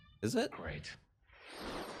 Is it? Great.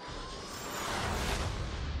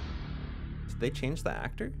 Did they change the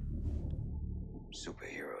actor?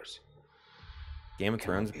 Superheroes. Game of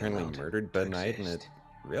Thrones apparently murdered Bud Knight and it...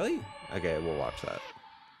 Really? Okay, we'll watch that.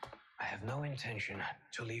 I have no intention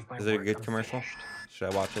to leave my Is it a work good commercial? unfinished.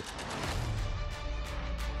 Should I watch it?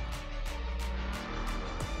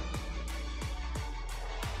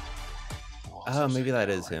 Oh, maybe that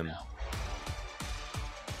is him.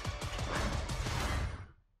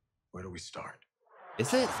 Where do we start?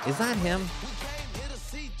 Is it? Is that him?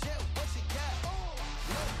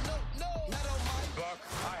 Buck,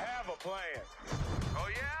 I have a plan. Oh,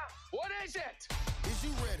 yeah? What is it? Is you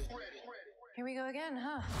ready? Here we go again,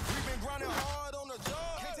 huh? We've been grinding hard on the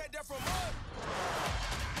job. Can't take that from us.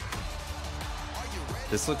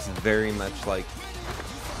 This looks very much like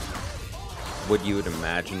what you would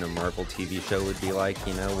imagine a Marvel TV show would be like,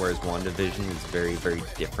 you know, whereas WandaVision is very, very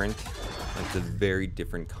different. Like, it's a very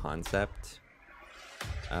different concept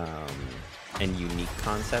and unique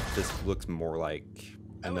concept. This looks more like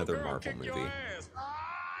another Marvel movie.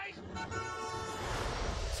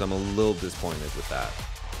 So I'm a little disappointed with that.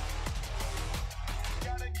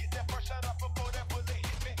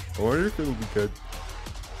 I wonder if it'll be good.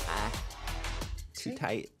 Too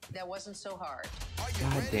tight. That wasn't so hard.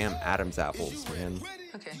 God damn Adam's apples, man.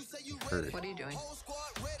 Okay. Hurt. What are you doing?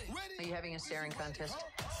 Are you having a staring contest?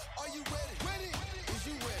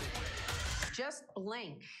 Just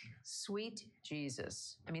blink. Sweet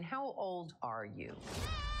Jesus. I mean, how old are you?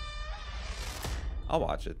 I'll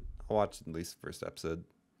watch it. I'll watch at least the first episode.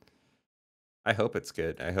 I hope it's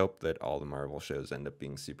good. I hope that all the Marvel shows end up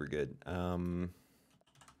being super good.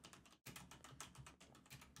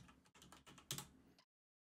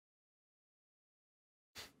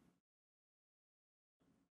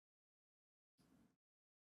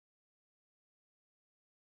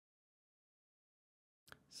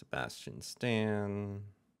 Sebastian Stan.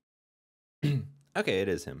 Okay, it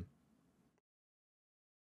is him.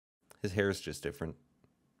 His hair is just different.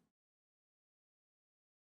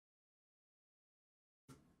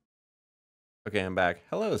 Okay, I'm back.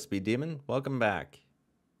 Hello, Speed Demon. Welcome back.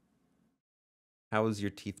 How was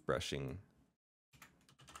your teeth brushing?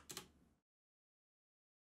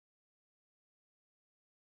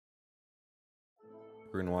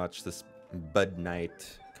 We're gonna watch this Bud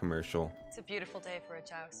Knight commercial. It's a beautiful day for a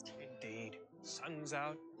joust. Indeed. Sun's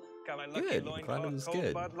out. Got my lucky Good. loin Glad it cloth, was cold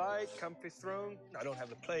good. Bud Light, comfy throne. I don't have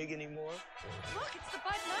the plague anymore. Look, it's the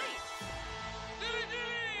Bud Knight.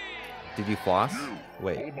 Did you floss?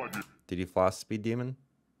 Wait. Did you floss, Speed Demon?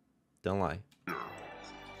 Don't lie.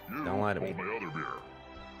 Don't lie to me. My other beer.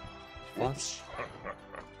 Floss?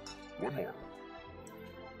 One more.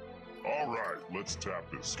 All right, let's tap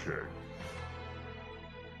this keg.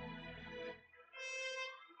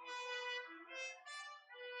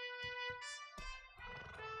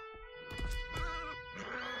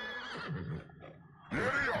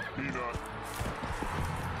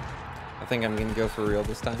 I think I'm gonna go for real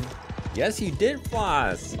this time. Yes, you did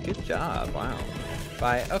floss. Good job. Wow.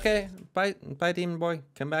 Bye. Okay. Bye. Bye, Demon Boy.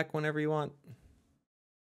 Come back whenever you want.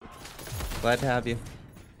 Glad to have you.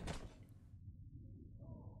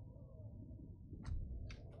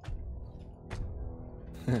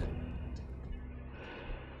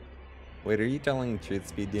 Wait, are you telling the truth,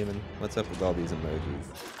 Speed Demon? What's up with all these emojis?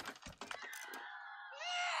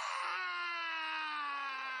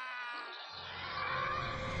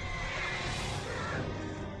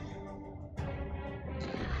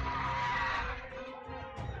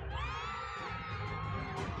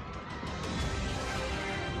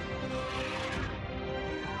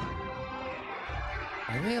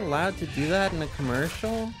 Are they allowed to do that in a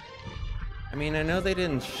commercial? I mean, I know they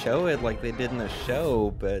didn't show it like they did in the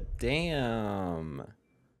show, but damn.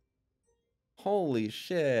 Holy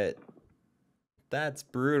shit. That's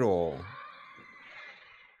brutal.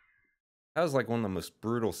 That was like one of the most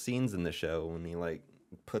brutal scenes in the show when he like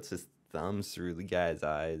puts his thumbs through the guy's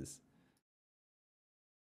eyes.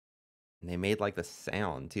 And they made like the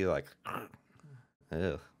sound too, like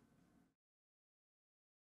ugh.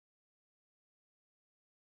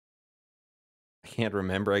 I can't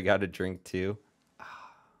remember. I got a drink too.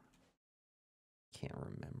 Can't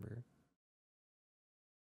remember.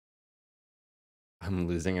 I'm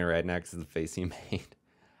losing it right now because of the face you made.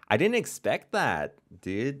 I didn't expect that,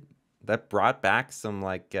 dude. That brought back some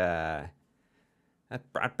like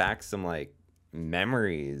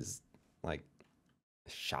memories, like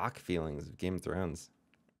shock feelings of Game of Thrones.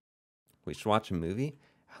 We should watch a movie.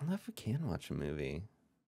 I don't know if we can watch a movie.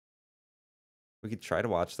 We could try to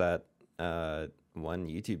watch that one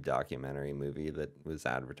YouTube documentary movie that was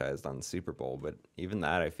advertised on Super Bowl, but even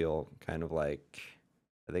that I feel kind of like,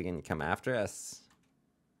 are they gonna come after us?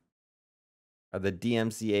 Are the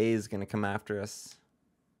DMCA's gonna come after us?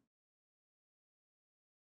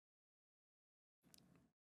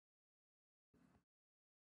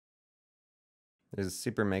 There's a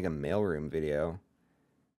super mega mailroom video.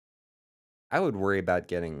 I would worry about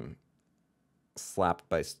getting slapped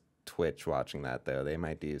by Twitch watching that though. They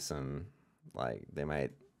might do some, like, they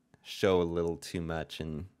might show a little too much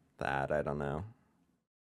in that. I don't know.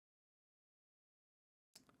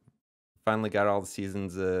 Finally got all the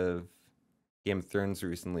seasons of Game of Thrones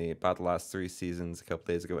recently. Bought the last 3 seasons a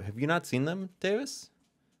couple days ago. Have you not seen them, Davis?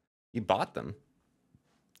 You bought them.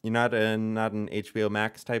 You're not an HBO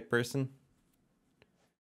Max type person?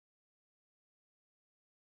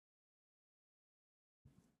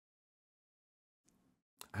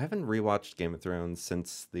 I haven't rewatched Game of Thrones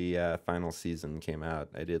since the final season came out.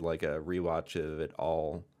 I did like a rewatch of it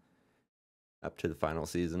all up to the final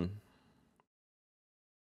season.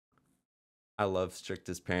 I love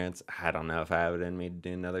Strictest Parents. I don't know if I have it in me to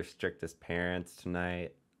do another Strictest Parents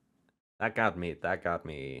tonight. That got me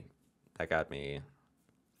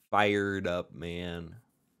fired up, man.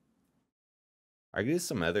 I could do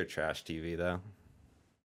some other trash TV though.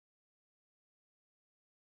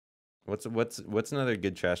 What's another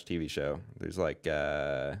good trash TV show? There's like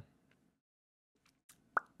it's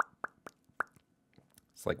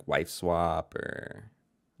like Wife Swap or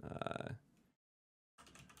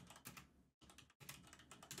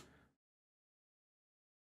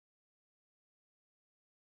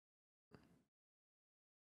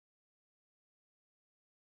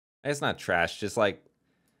it's not trash, just like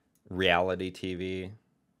reality TV.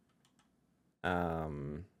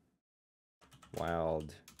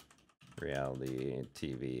 Wild reality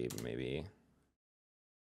TV, maybe.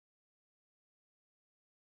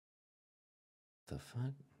 The fuck?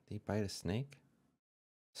 Did he bite a snake?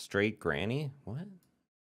 Straight Granny? What?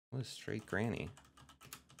 What a straight granny.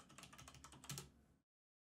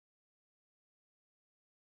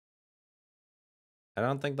 I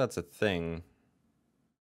don't think that's a thing.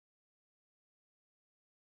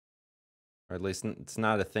 Or at least it's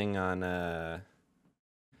not a thing on, No,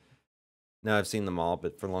 I've seen them all,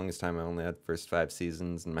 but for the longest time I only had the first 5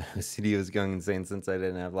 seasons, and my OCD was going insane since I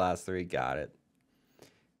didn't have last 3. Got it.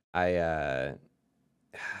 I'm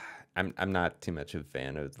not too much of a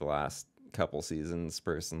fan of the last couple seasons,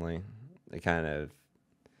 personally. They kind of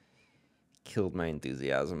killed my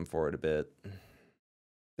enthusiasm for it a bit.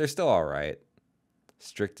 They're still alright.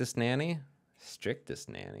 Strictest Nanny? Strictest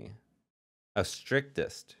Nanny. Oh,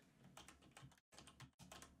 Strictest.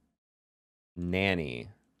 Nanny.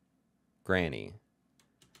 Granny.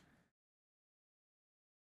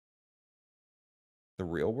 The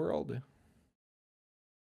Real World?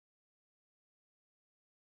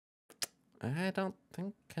 I don't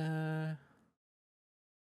think, what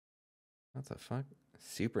the fuck?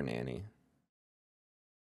 Super Nanny.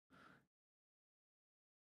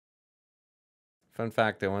 Fun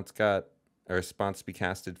fact, I once got a response to be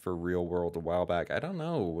casted for Real World a while back. I don't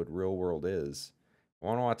know what Real World is. I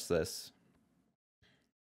want to watch this.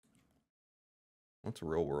 What's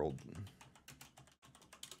Real World?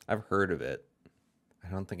 I've heard of it. I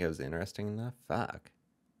don't think it was interesting enough. Fuck.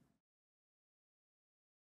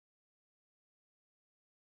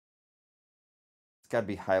 It's gotta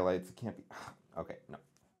be highlights. It can't be. Okay, no.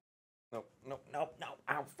 Nope, nope, nope, no.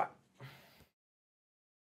 Ow, fuck.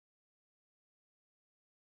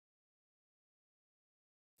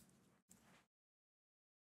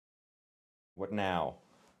 What now?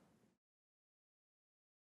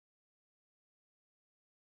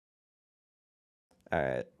 All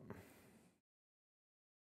right.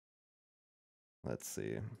 Let's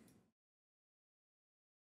see.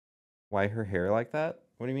 Why her hair like that?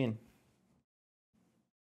 What do you mean?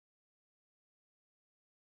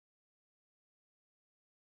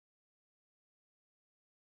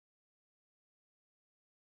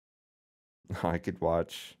 I could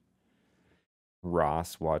watch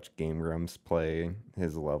Ross watch Game Grumps play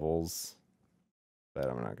his levels, but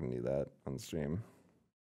I'm not gonna do that on stream.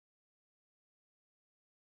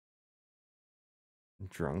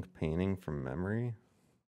 Drunk painting from memory?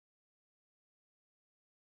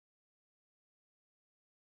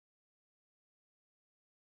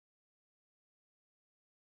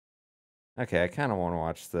 Okay, I kind of want to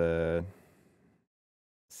watch the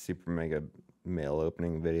Super Mega mail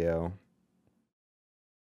opening video.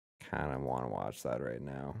 Kind of want to watch that right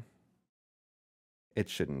now. It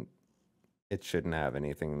shouldn't have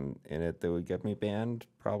anything in it that would get me banned.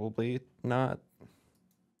 Probably not.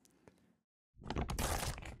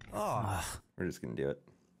 Oh, we're just gonna do it.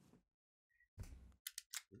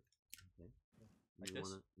 Like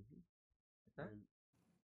this?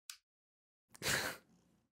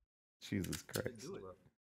 Jesus Christ.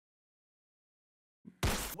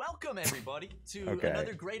 Welcome everybody to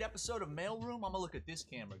another great episode of Mailroom. I'm gonna look at this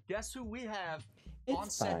camera. Guess who we have on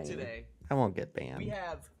set today? I won't get banned. We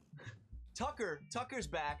have Tucker. Tucker's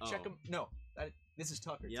back. Check him. No, this is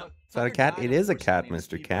Tucker. Is that a cat? It is a cat,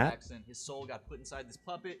 Mr. Cat. His soul got put inside this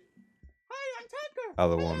puppet. Hi, I'm Tucker. Oh,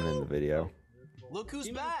 the woman in the video. Look who's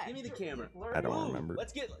back. Give me the camera. I don't remember.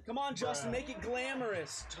 Let's get. Come on, Justin. Make it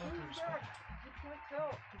glamorous.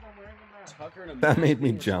 Tucker and a That made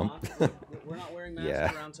me jump. We're not wearing masks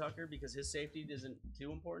Yeah. around Tucker because his safety isn't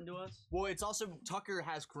too important to us. Well, it's also Tucker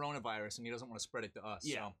has coronavirus and he doesn't want to spread it to us.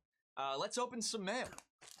 Yeah. So, let's open some mail.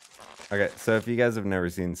 Okay, so if you guys have never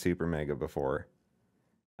seen Super Mega before,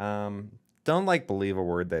 don't like believe a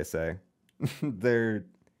word they say. They're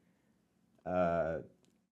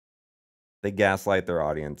they gaslight their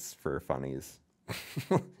audience for funnies.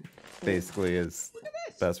 Basically is the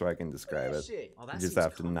best way I can describe it. Oh, that You just seems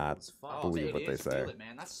have to not believe dude, what they it is. say. Feel it,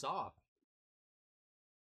 man. That's soft.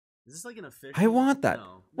 Is this like an official? I want that.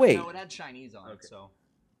 No. Wait, No, it had Chinese on it, so.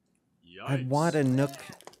 I want a Nook.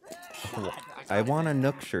 I want a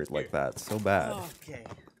Nook shirt like that so bad. Okay.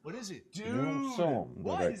 What is it, dude? You don't show 'em, but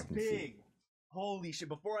What I is can see. big? Holy shit!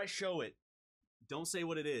 Before I show it, don't say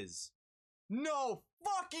what it is. No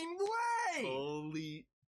fucking way! Holy.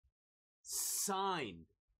 Signed.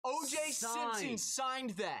 OJ Simpson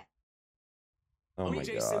signed that. Oh my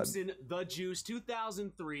OJ god. Simpson, The Juice,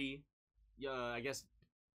 2003. I guess.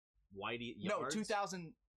 Whitey yards. No,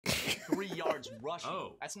 2003 yards rushing.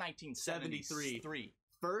 Oh. That's 1973.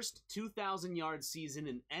 First 2,000 yard season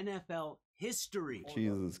in NFL history.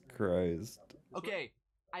 Jesus Christ. Okay,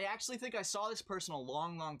 I actually think I saw this person a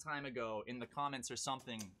long, long time ago in the comments or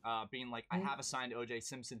something, being like, I have a signed OJ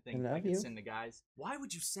Simpson thing I I love can you. send the guys. Why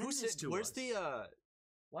would you send Who's this it? to Where's us? the,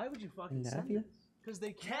 Why would you fucking love send you. this? Because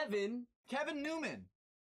they Kevin Newman.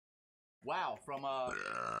 Wow, from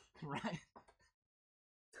right.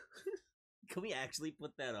 Can we actually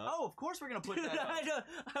put that up? Oh, of course we're gonna put Dude, that up.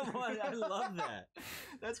 I love that.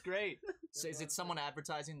 That's great. So is it someone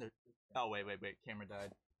advertising the? Oh wait, camera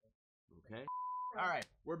died. Okay. All right,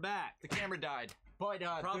 we're back. The camera died, but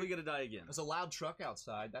probably gonna die again. There's a loud truck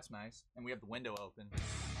outside. That's nice, and we have the window open.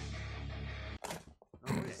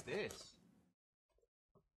 Oh, what is this?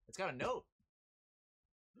 It's got a note.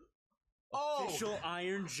 Oh! Official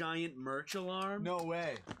Iron Giant merch alarm? No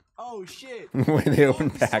way. Oh shit. When they open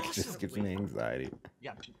packages, gives me anxiety.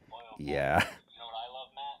 Yeah. Yeah. You know what I love,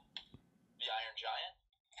 Matt? The Iron Giant.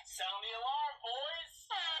 Sound the alarm, boys!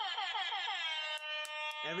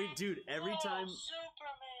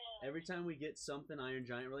 Every time we get something Iron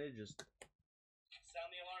Giant related, just Sound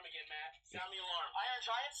the alarm again, Matt. Sound the alarm. Iron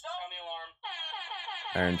Giant stuff. Sound the alarm.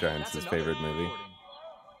 Iron Giant's his favorite movie.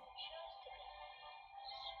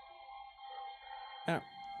 Oh.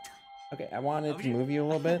 Okay, I wanted to move you a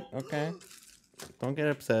little bit. Okay. Don't get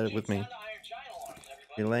upset with me.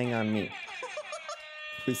 You're laying on me.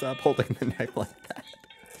 Please stop holding the knife like that.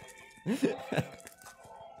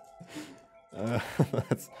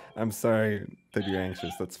 I'm sorry that you're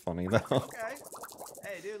anxious. That's funny though. Okay.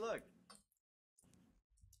 Hey, dude, look.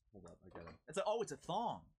 hold up, I got it. It's a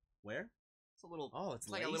thong. Where? It's a little. Oh, it's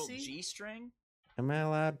like a little lacy? G-string. Am I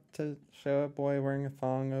allowed to show a boy wearing a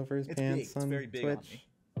thong over his pants big. It's on very big on Twitch?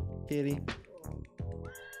 Kitty.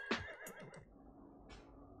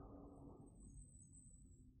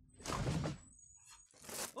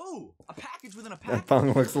 Ooh, a package within a That package.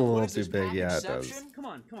 thong looks a What little is too this, big. Yeah, it does. package-ception? Come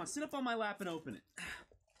on, sit up on my lap and open it.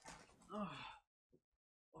 Oh,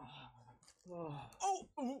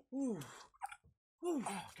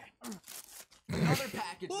 okay. Another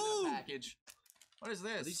package within a package. What is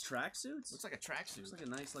this? Are these tracksuits? Looks like a tracksuit. Looks like a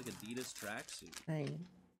nice, Adidas tracksuit. Hey.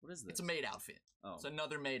 What is this? It's a maid outfit. Oh. It's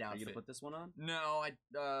another maid Are outfit. you gonna put this one on? No,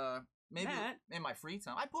 maybe Matt? in my free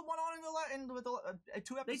time. I put one on with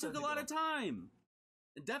 2 episodes. They took a lot of time.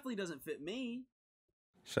 It definitely doesn't fit me.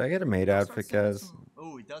 Should I get a maid outfit, guys?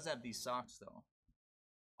 Oh, he does have these socks though.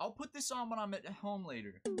 I'll put this on when I'm at home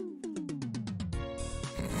later.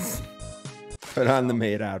 Put on the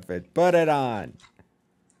maid outfit. Put it on.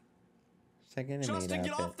 Should I get a maid Justin,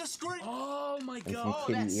 get outfit? off the screen! Oh my And some god!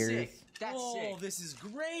 kitty that's ears. sick. That's sick. This is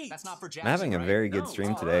great. That's not for Jackson, I'm having a right? very good No.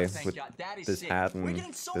 stream Oh, today thank with God. That is this sick. hat We're and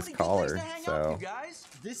getting so this many good collar. things to hang out, So you guys.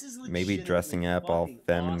 This is maybe dressing up all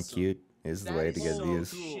femme and cute is the That way is to get so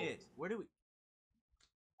views. cool. Shit. Where do we?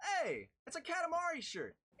 Hey, it's a Katamari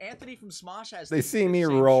shirt. Anthony from Smosh has. They the see me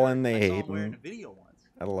same rolling, shirt. they I saw hate him wearing me. a video once.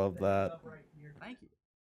 I love that. Thank you.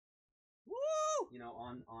 Woo! You know,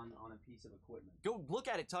 on a piece of equipment. Go look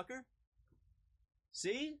at it, Tucker.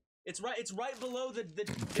 See? It's right below the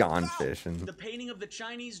Gone fishing. the painting of the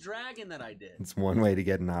Chinese dragon that I did. It's one way to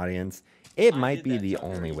get an audience. It might be the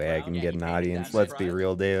only way I can get an audience. Let's be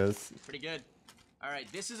real, Deus. Pretty good. All right,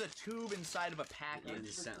 this is a tube inside of a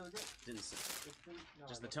package. Didn't sound.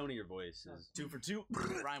 Just the tone of your voice is 2 for 2.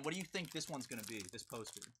 Ryan, what do you think this one's gonna be? This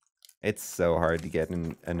poster. It's so hard to get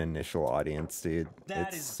an initial audience, dude. That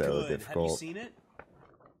It's is so good. difficult. Have you seen it?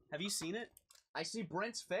 Have you seen it? I see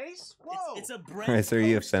Brent's face. Whoa! It's a Brent. Chris, are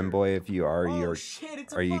you a femboy? If you are, Oh shit!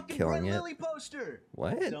 It's a are you fucking killing Brent it? Lilly poster.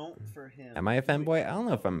 What? Don't for him. Am I a femboy? I don't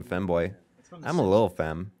know if I'm a femboy. from the I'm a little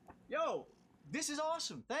femme. Yo, this is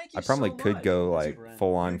awesome. Thank you. I probably so could much. go like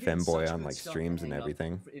full on You're getting femboy such on good like stuff streams and hanging up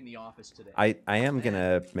everything. in the office today. I am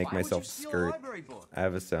gonna make Why would myself you a steal a skirt. library book? I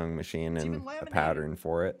have a sewing machine It's and even a laminated. pattern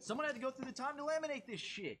for it. Someone had to go through the time to laminate this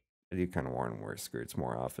shit. I do kind of want to wear skirts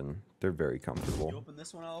more often. They're very You comfortable. open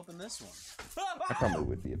this one, I'll open this one. I probably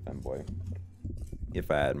would be a femboy if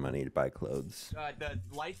I had money to buy clothes. The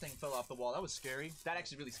light thing fell off the wall. That was scary. That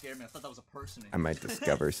actually really scared me. I thought that was a person. I might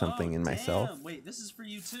discover something in myself. Damn. Wait, this is for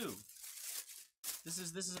you too. This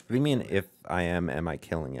is a What do you mean? If I am I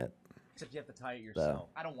killing it? Except you have to tie it yourself.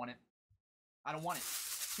 I don't want it. I don't want it.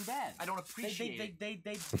 Too bad. I don't appreciate it. They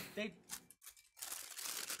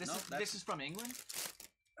This is from England?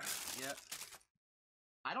 Yeah.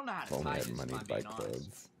 I don't know how If to only I tie had this, money if to I'm buy being honest.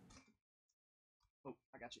 clothes. Oh,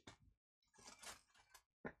 I got you.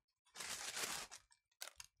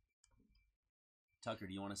 Tucker,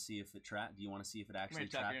 do you want to see if it Do you want to see if it actually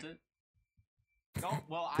Tucker. trapped it? No,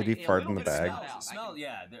 well, Did he fart in the bag? Smell,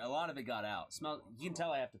 yeah, a lot of it got out. Smell, you can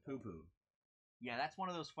tell I have to poo poo. Yeah, that's one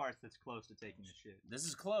of those farts that's close to taking the shit. This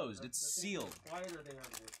is closed. It's sealed. Why are they not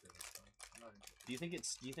working? Do you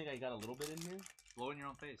think I got a little bit in here? Blow in your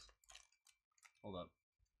own face. Hold up.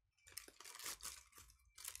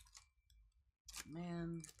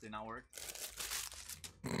 Man, did not work.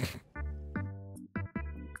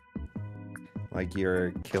 Like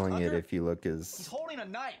you're killing it if you look He's as holding a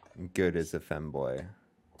knife. good as a femboy.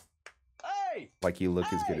 Hey! Like you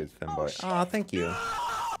look as good as femboy. Oh, thank you.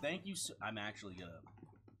 Thank you. I'm actually gonna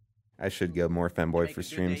I should go more femboy make for a good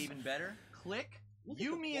day streams. even better. Click. Look at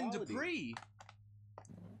Yumi the and quality. Dupree.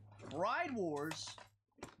 Bride Wars.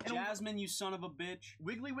 And Jasmine, you son of a bitch.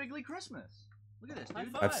 Wiggly Wiggly Christmas. Look at this,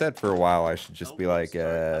 dude. I've said for a while I should just be like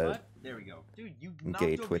There we go. Dude, you gay knocked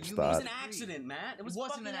over Twitch Yumi's It thought. was an accident, Matt. It was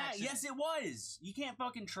wasn't fucking an accident. Yes, it was. You can't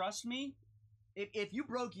fucking trust me. If you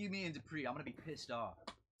broke Yumi and Dupree, I'm gonna be pissed off.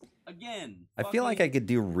 Again. I feel like I could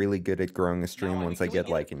do really good at growing a stream No, I once think I you'll get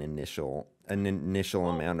get like an initial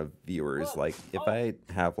amount of viewers. Look. Like if I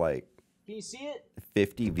have like Can you see it?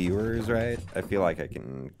 50 viewers, right? I feel like I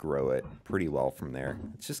can grow it pretty well from there.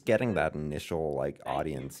 It's just getting that initial like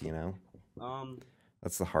audience, you know?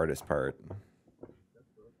 That's the hardest part.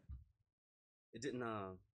 It didn't.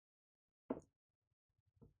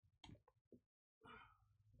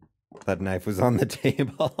 That knife was on the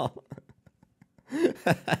table.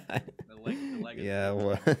 The leg is Yeah, it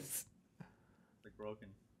was. like broken.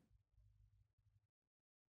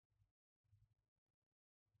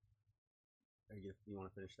 You want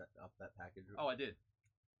to finish that package? Oh, I did.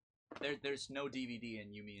 There's no DVD in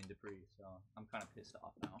Yumi and Dupree, so I'm kind of pissed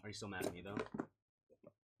off now. Are you still mad at me though?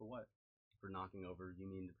 For what? For knocking over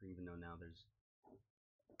Yumi and Dupree, even though now there's.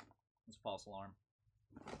 It's false alarm.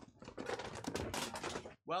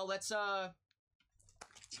 Well, let's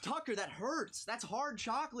Tucker, that hurts. That's hard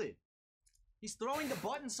chocolate. He's throwing the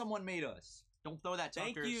button someone made us. Don't throw that,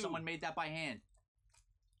 Thank Tucker. you. Someone made that by hand.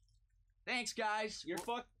 Thanks, guys. You're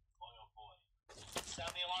fucked.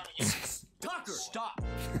 Sound the alarm again. Tucker, stop.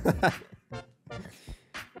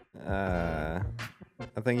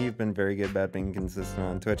 I think you've been very good about being consistent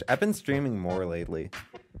on Twitch. I've been streaming more lately.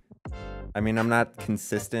 I mean, I'm not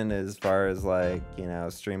consistent as far as like, you know,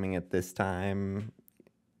 streaming at this time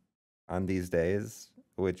on these days,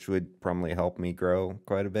 which would probably help me grow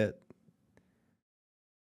quite a bit.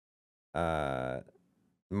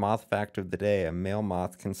 Moth fact of the day: a male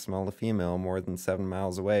moth can smell a female more than 7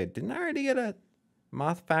 miles away. Didn't I already get a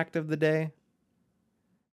moth fact of the day?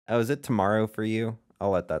 Oh, is it tomorrow for you?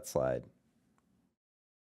 I'll let that slide.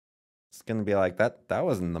 It's gonna be like that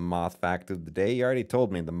wasn't the moth fact of the day. You already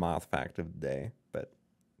told me the moth fact of the day, but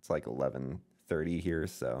it's like 11:30 here,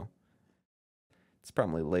 so it's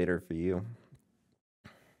probably later for you.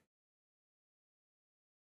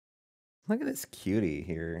 Look at this cutie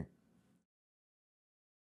here.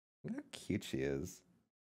 Look how cute she is.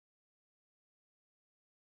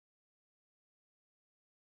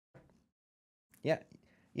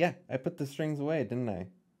 Yeah, I put the strings away, didn't I?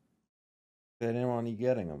 I didn't want you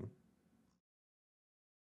getting them.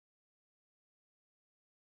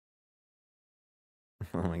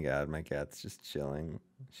 Oh my god, my cat's just chilling.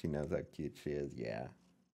 She knows how cute she is, yeah.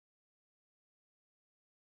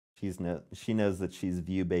 She knows that she's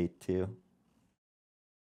view bait too.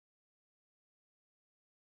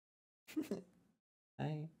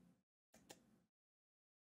 Hi.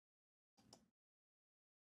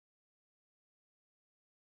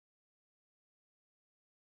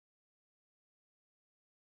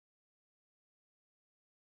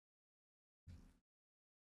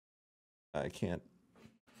 I can't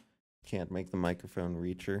make the microphone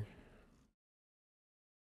reach her.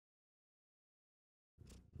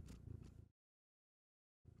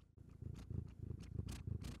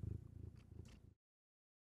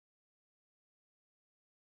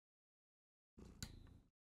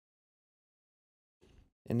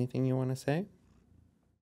 Anything you want to say?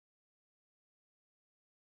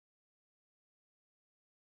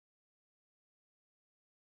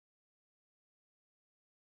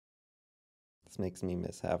 This makes me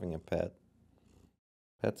miss having a pet.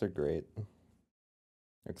 Pets are great. They're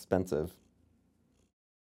expensive.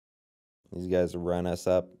 These guys run us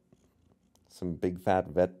up some big fat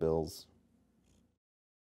vet bills.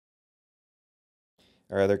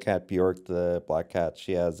 Our other cat, Bjork, the black cat,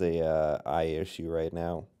 she has a eye issue right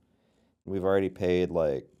now. We've already paid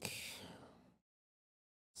like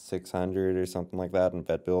 $600 or something like that in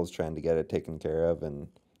vet bills trying to get it taken care of, and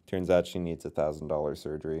turns out she needs $1,000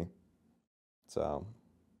 surgery. So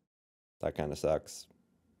that kind of sucks.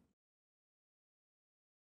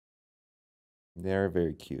 They're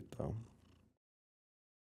very cute though.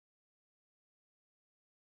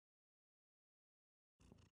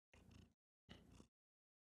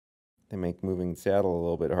 They make moving Seattle a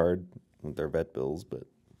little bit hard with their vet bills, but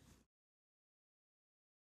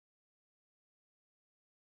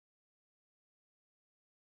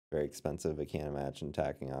very expensive. I can't imagine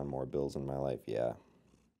tacking on more bills in my life. Yeah.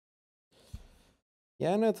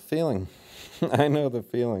 Yeah, I know the feeling. I know the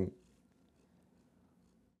feeling.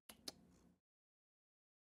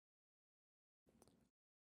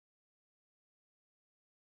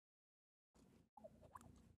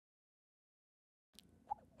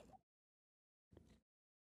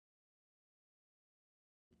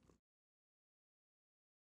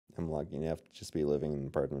 I'm lucky enough to just be living in an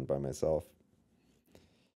apartment by myself.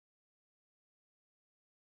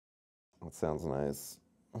 That sounds nice.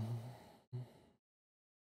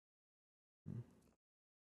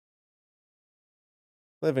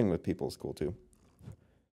 Living with people is cool too.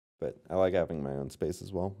 But I like having my own space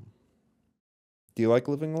as well. Do you like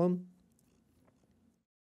living alone?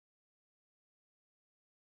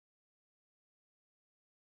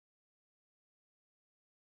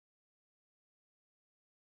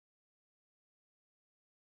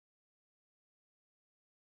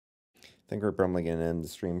 I think we're probably going to end the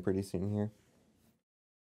stream pretty soon here.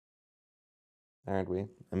 Aren't we?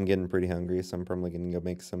 I'm getting pretty hungry, so I'm probably going to go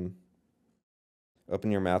make some... Open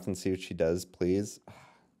your mouth and see what she does, please.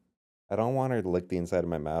 I don't want her to lick the inside of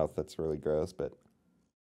my mouth. That's really gross, but...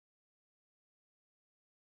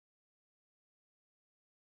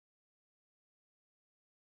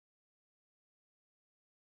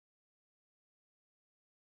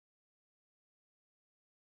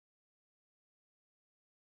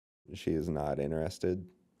 She is not interested.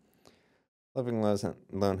 Living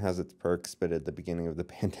alone has its perks, but at the beginning of the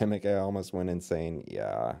pandemic, I almost went insane.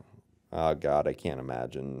 Yeah. Oh, God, I can't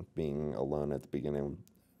imagine being alone at the beginning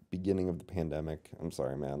of the pandemic. I'm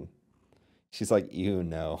sorry, man. She's like, you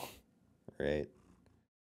know, right?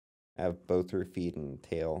 I have both her feet and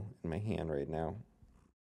tail in my hand right now.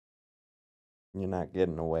 You're not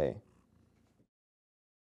getting away.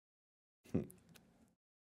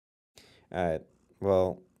 Alright,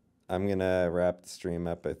 well, I'm gonna wrap the stream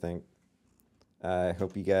up, I think. I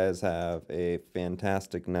hope you guys have a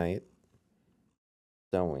fantastic night.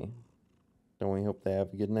 Don't we? Don't we hope they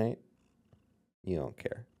have a good night? You don't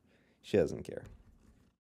care. She doesn't care.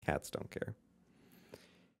 Cats don't care.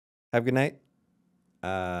 Have a good night.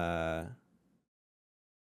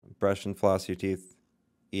 Brush and floss your teeth.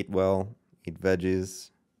 Eat well. Eat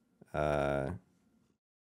veggies. I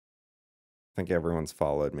think everyone's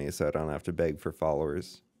followed me, so I don't have to beg for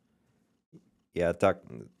followers. Yeah, talk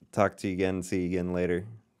to you again. See you again later.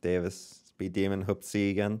 Davis, Speed Demon, hope to see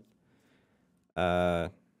you again.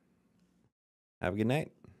 Have a good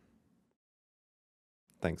night.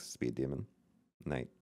 Thanks, Speed Demon. Night.